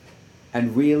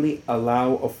 and really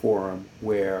allow a forum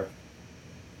where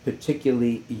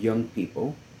particularly young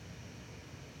people,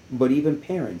 but even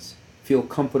parents, feel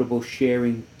comfortable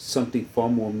sharing something far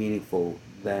more meaningful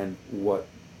than what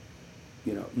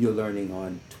you're learning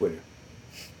on Twitter.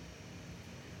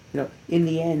 In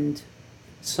the end,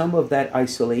 some of that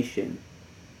isolation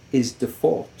is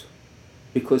default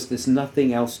because there's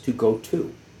nothing else to go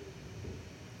to.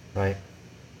 Right.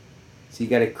 So you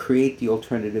got to create the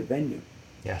alternative venue.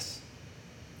 Yes.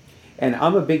 And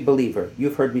I'm a big believer.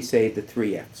 You've heard me say the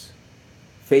 3 F's: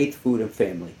 faith, food, and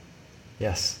family.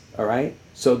 Yes. All right?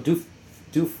 So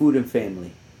do food and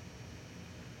family.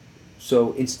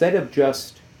 So instead of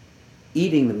just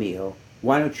eating the meal,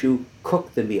 why don't you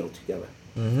cook the meal together?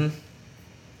 Mm-hmm.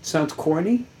 Sounds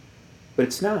corny, but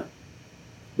it's not.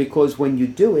 Because when you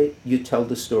do it, you tell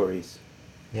the stories.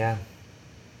 Yeah.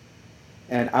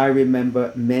 And I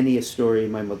remember many a story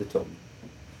my mother told me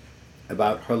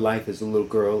about her life as a little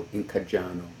girl in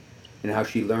Caggiano, and how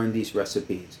she learned these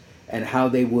recipes, and how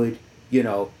they would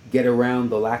get around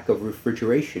the lack of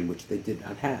refrigeration, which they did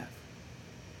not have.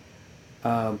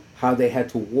 How they had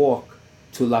to walk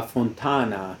to La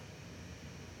Fontana,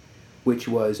 which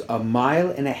was 1.5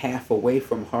 miles away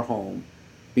from her home,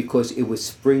 because it was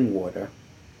spring water,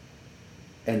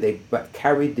 and they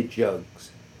carried the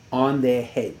jugs on their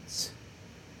heads,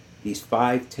 these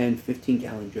 5, 10,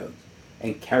 15-gallon jugs,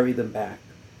 and carry them back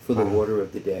for the water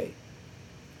of the day.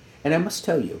 And I must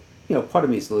tell you, part of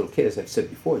me as a little kid, as I've said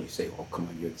before, you say, oh, come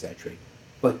on, you're exaggerating.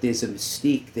 But there's a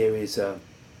mystique,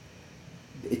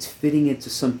 it's fitting into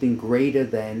something greater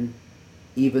than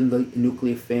even the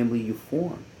nuclear family you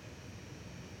form.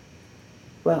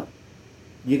 Well,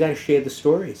 you got to share the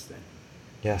stories then.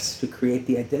 Yes. To create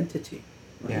the identity.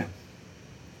 Right? Yeah.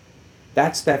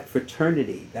 That's that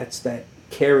fraternity. That's that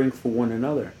caring for one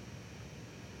another.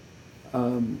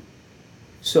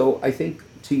 So I think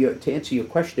to answer your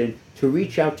question, to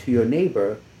reach out to your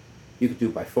neighbor, you could do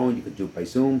it by phone, you could do it by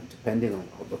Zoom, depending on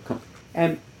what comes.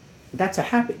 And that's a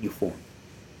habit you form.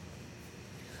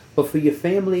 But for your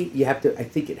family, I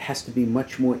think it has to be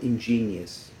much more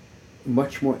ingenious,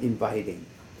 much more inviting,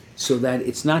 so that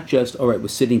it's not just, all right, we're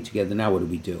sitting together, now what do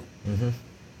we do? Mm-hmm.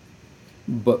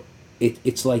 But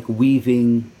it's like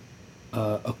weaving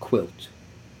a quilt.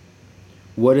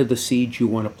 What are the seeds you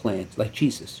want to plant? Like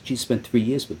Jesus. Jesus spent 3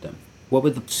 years with them. What were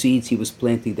the seeds he was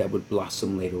planting that would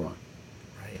blossom later on?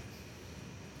 Right.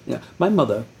 Yeah. My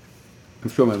mother, I'm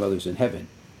sure my mother's in heaven,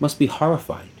 must be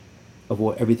horrified of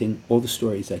all the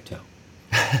stories I tell.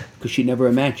 Because she never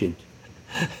imagined.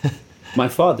 My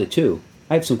father, too.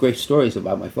 I have some great stories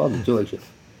about my father, too.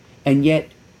 And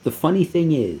yet, the funny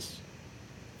thing is,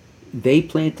 they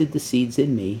planted the seeds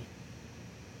in me.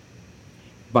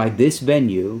 By this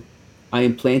venue, I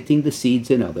am planting the seeds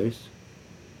in others.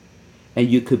 And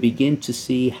you could begin to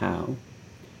see how,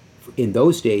 in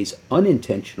those days,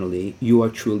 unintentionally, you are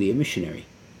truly a missionary.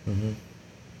 Mm-hmm.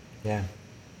 Yeah.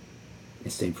 The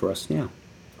same for us now.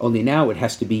 Only now it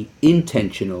has to be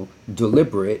intentional,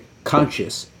 deliberate,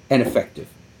 conscious, and effective.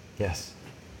 Yes.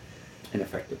 And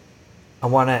effective. I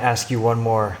want to ask you one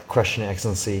more question,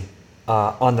 Excellency.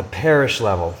 On the parish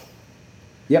level.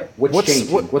 Yep. What's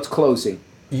changing? What's closing?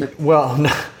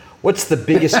 What's the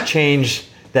biggest change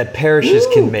that parishes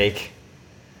can make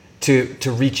to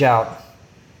reach out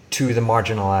to the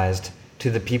marginalized,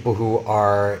 to the people who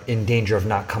are in danger of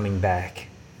not coming back?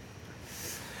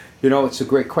 It's a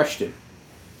great question.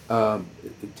 To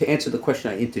answer the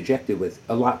question I interjected with,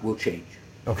 a lot will change.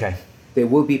 Okay. There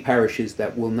will be parishes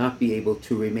that will not be able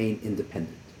to remain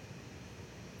independent,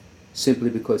 simply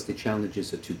because the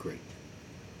challenges are too great.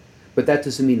 But that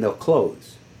doesn't mean they'll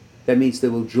close. That means they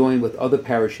will join with other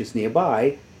parishes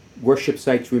nearby, worship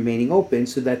sites remaining open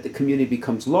so that the community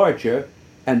becomes larger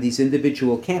and these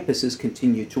individual campuses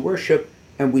continue to worship,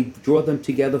 and we draw them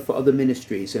together for other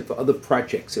ministries and for other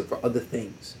projects and for other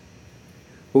things.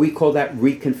 But we call that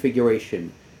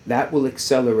reconfiguration. That will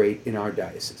accelerate in our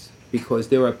diocese because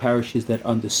there are parishes that are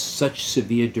under such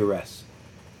severe duress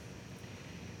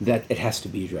that it has to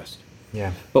be addressed.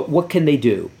 Yeah. But what can they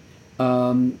do?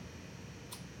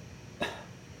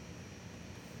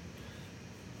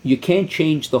 You can't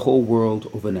change the whole world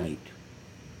overnight.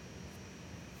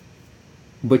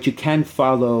 But you can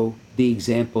follow the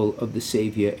example of the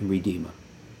Savior and Redeemer.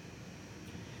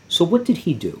 So what did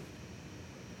he do?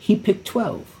 He picked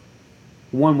 12.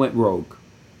 One went rogue.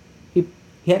 He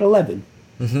had 11.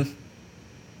 Mm-hmm.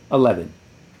 11.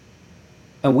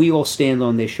 And we all stand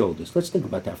on their shoulders. Let's think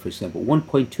about that for example.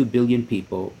 1.2 billion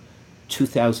people,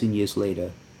 2,000 years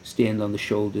later, stand on the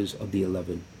shoulders of the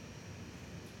 11,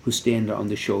 who stand on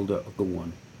the shoulder of the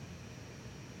 1.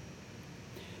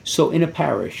 So in a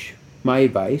parish, my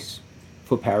advice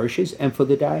for parishes and for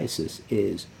the diocese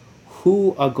is,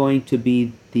 who are going to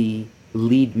be the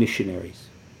lead missionaries?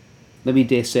 Let me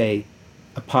dare say,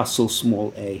 apostle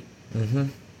small a. Mm-hmm.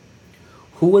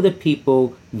 Who are the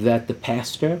people that the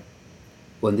pastor,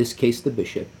 or in this case the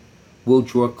bishop, will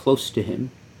draw close to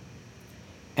him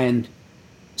and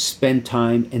spend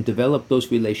time and develop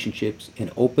those relationships in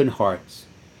open hearts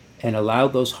and allow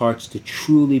those hearts to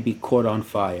truly be caught on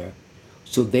fire,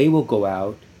 so they will go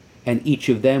out and each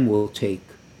of them will take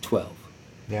 12.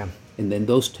 Yeah. And then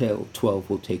those 12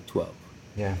 will take 12.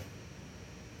 Yeah.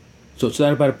 So it's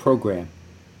not about a program,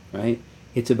 right?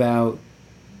 It's about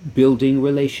building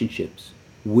relationships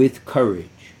with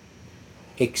courage,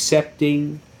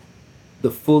 accepting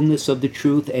the fullness of the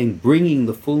truth and bringing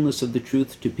the fullness of the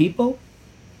truth to people,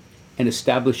 and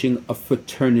establishing a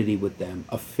fraternity with them,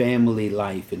 a family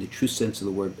life in the true sense of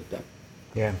the word with them.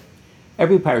 Yeah.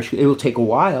 Every parish, it will take a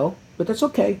while, but that's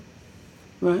okay,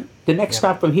 right? The next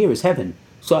stop from here is heaven.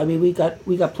 So I mean, we got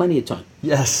plenty of time.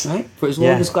 Yes. Right? For as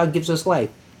long as God gives us life,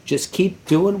 just keep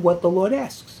doing what the Lord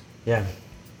asks. Yeah.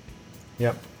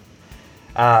 Yep.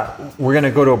 We're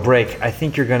gonna go to a break. I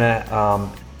think you're gonna.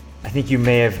 I think you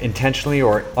may have intentionally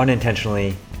or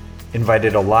unintentionally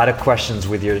invited a lot of questions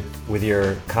with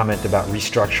your comment about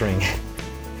restructuring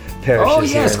parishes. Oh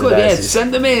yes, here in good. the Yes, diocese.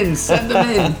 send them in. Send them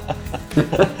in.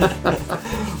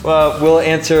 Well, we'll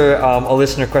answer a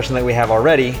listener question that we have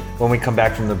already when we come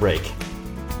back from the break.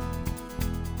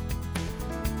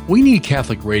 We need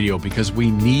Catholic radio because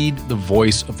we need the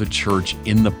voice of the Church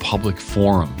in the public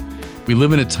forum. We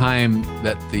live in a time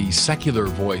that the secular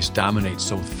voice dominates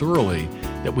so thoroughly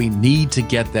that we need to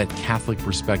get that Catholic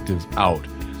perspective out.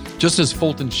 Just as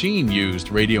Fulton Sheen used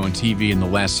radio and TV in the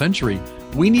last century,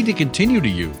 we need to continue to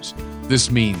use this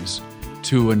means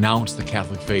to announce the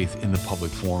Catholic faith in the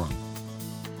public forum.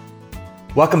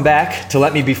 Welcome back to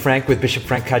Let Me Be Frank with Bishop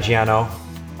Frank Caggiano.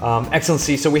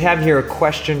 Excellency, so we have here a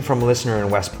question from a listener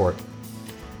in Westport.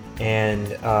 And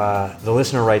the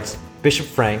listener writes, Bishop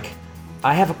Frank,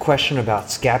 I have a question about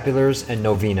scapulars and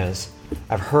novenas.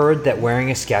 I've heard that wearing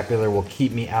a scapular will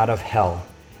keep me out of hell.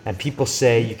 And people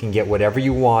say you can get whatever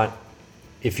you want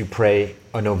if you pray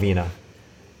a novena.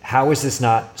 How is this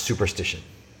not superstition?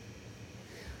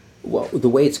 Well, the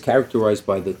way it's characterized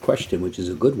by the question, which is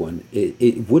a good one,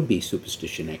 it would be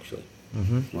superstition, actually.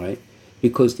 Right?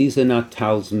 Because these are not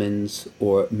talismans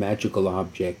or magical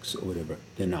objects or whatever.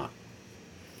 They're not.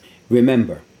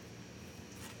 Remember,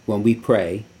 when we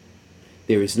pray,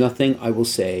 there is nothing I will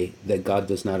say that God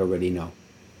does not already know.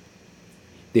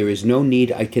 There is no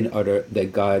need I can utter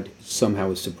that God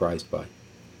somehow is surprised by.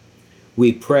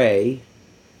 We pray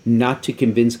not to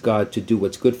convince God to do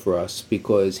what's good for us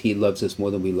because he loves us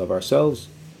more than we love ourselves.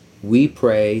 We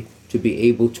pray to be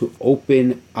able to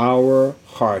open our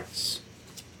hearts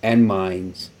and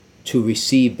minds to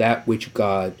receive that which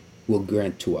God will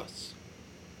grant to us,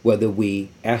 whether we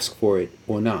ask for it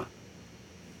or not.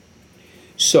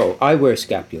 So I wear a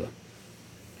scapula,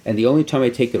 and the only time I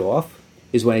take it off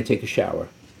is when I take a shower.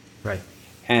 Right.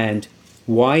 And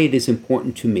why it is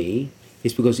important to me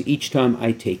is because each time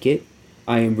I take it,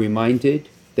 I am reminded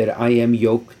that I am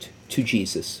yoked to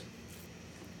Jesus.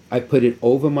 I put it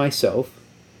over myself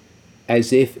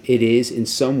as if it is in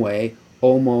some way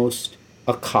almost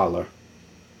a collar.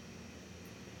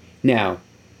 Now,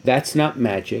 that's not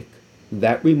magic.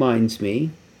 That reminds me,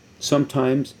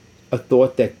 sometimes a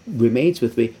thought that remains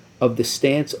with me, of the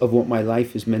stance of what my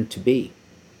life is meant to be.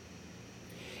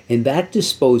 And that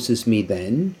disposes me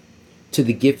then to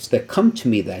the gifts that come to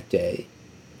me that day,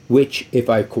 which, if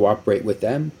I cooperate with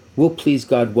them, will please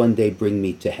God one day bring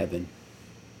me to heaven.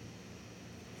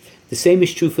 The same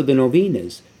is true for the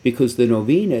novenas, because the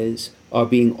novenas are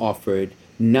being offered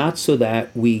not so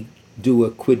that we do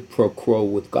a quid pro quo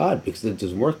with God, because it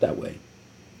doesn't work that way.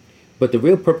 But the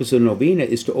real purpose of the novena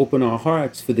is to open our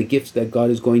hearts for the gifts that God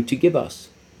is going to give us.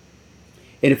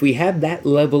 And if we have that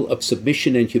level of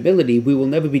submission and humility, we will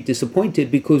never be disappointed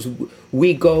because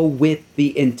we go with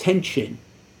the intention.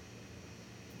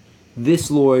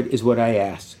 This, Lord, is what I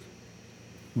ask,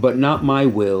 but not my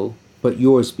will, but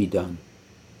yours be done.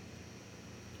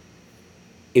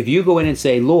 If you go in and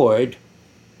say, Lord,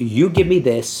 you give me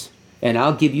this, and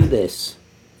I'll give you this,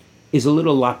 is a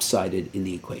little lopsided in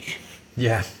the equation.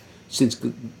 Yeah.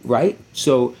 Right?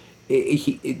 So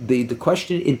the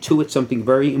question intuits something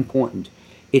very important.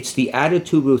 It's the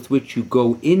attitude with which you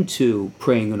go into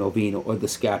praying a novena or the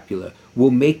scapula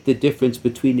will make the difference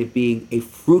between it being a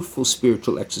fruitful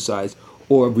spiritual exercise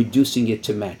or reducing it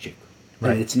to magic.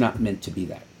 Right. And it's not meant to be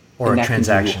that. Or and a that can do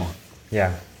transaction. harm.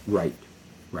 Yeah. Right.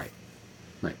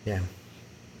 Yeah.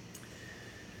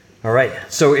 All right.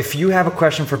 So if you have a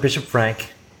question for Bishop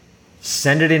Frank,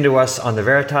 send it in to us on the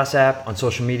Veritas app, on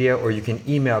social media, or you can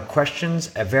email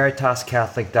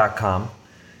questions@veritascatholic.com.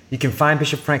 You can find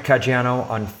Bishop Frank Caggiano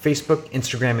on Facebook,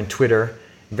 Instagram, and Twitter.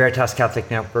 Veritas Catholic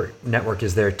Network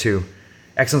is there too.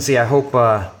 Excellency, I hope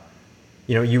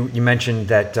you mentioned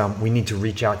that we need to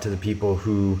reach out to the people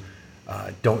who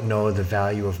don't know the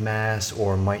value of Mass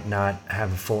or might not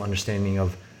have a full understanding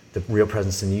of the real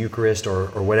presence in the Eucharist or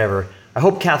whatever. I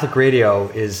hope Catholic radio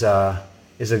is a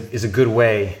good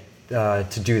way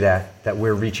to do that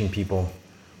we're reaching people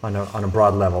on a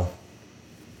broad level.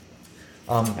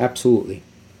 Absolutely.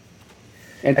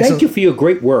 And thank you for your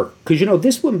great work, because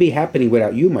this wouldn't be happening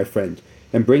without you, my friend,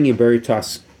 and bringing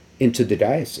Veritas into the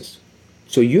diocese.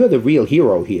 So you're the real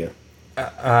hero here.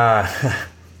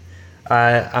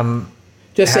 I'm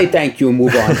just say thank you and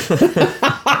move on.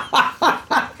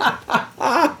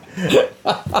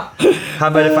 How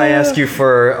about if I ask you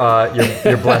for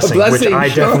your blessing, which I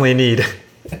definitely need?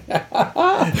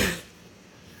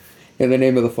 In the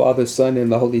name of the Father, Son,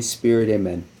 and the Holy Spirit,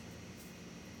 amen.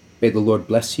 May the Lord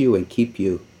bless you and keep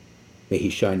you. May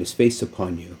he shine his face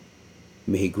upon you.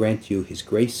 May he grant you his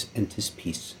grace and his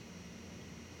peace.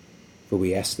 For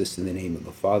we ask this in the name of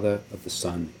the Father, of the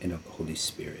Son, and of the Holy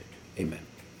Spirit. Amen.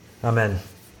 Amen.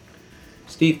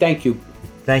 Steve, thank you.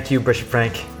 Thank you, Bishop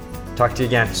Frank. Talk to you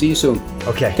again. See you soon.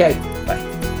 Okay. Okay, bye.